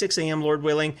Monday, 6 a.m., Lord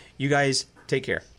willing. You guys take care.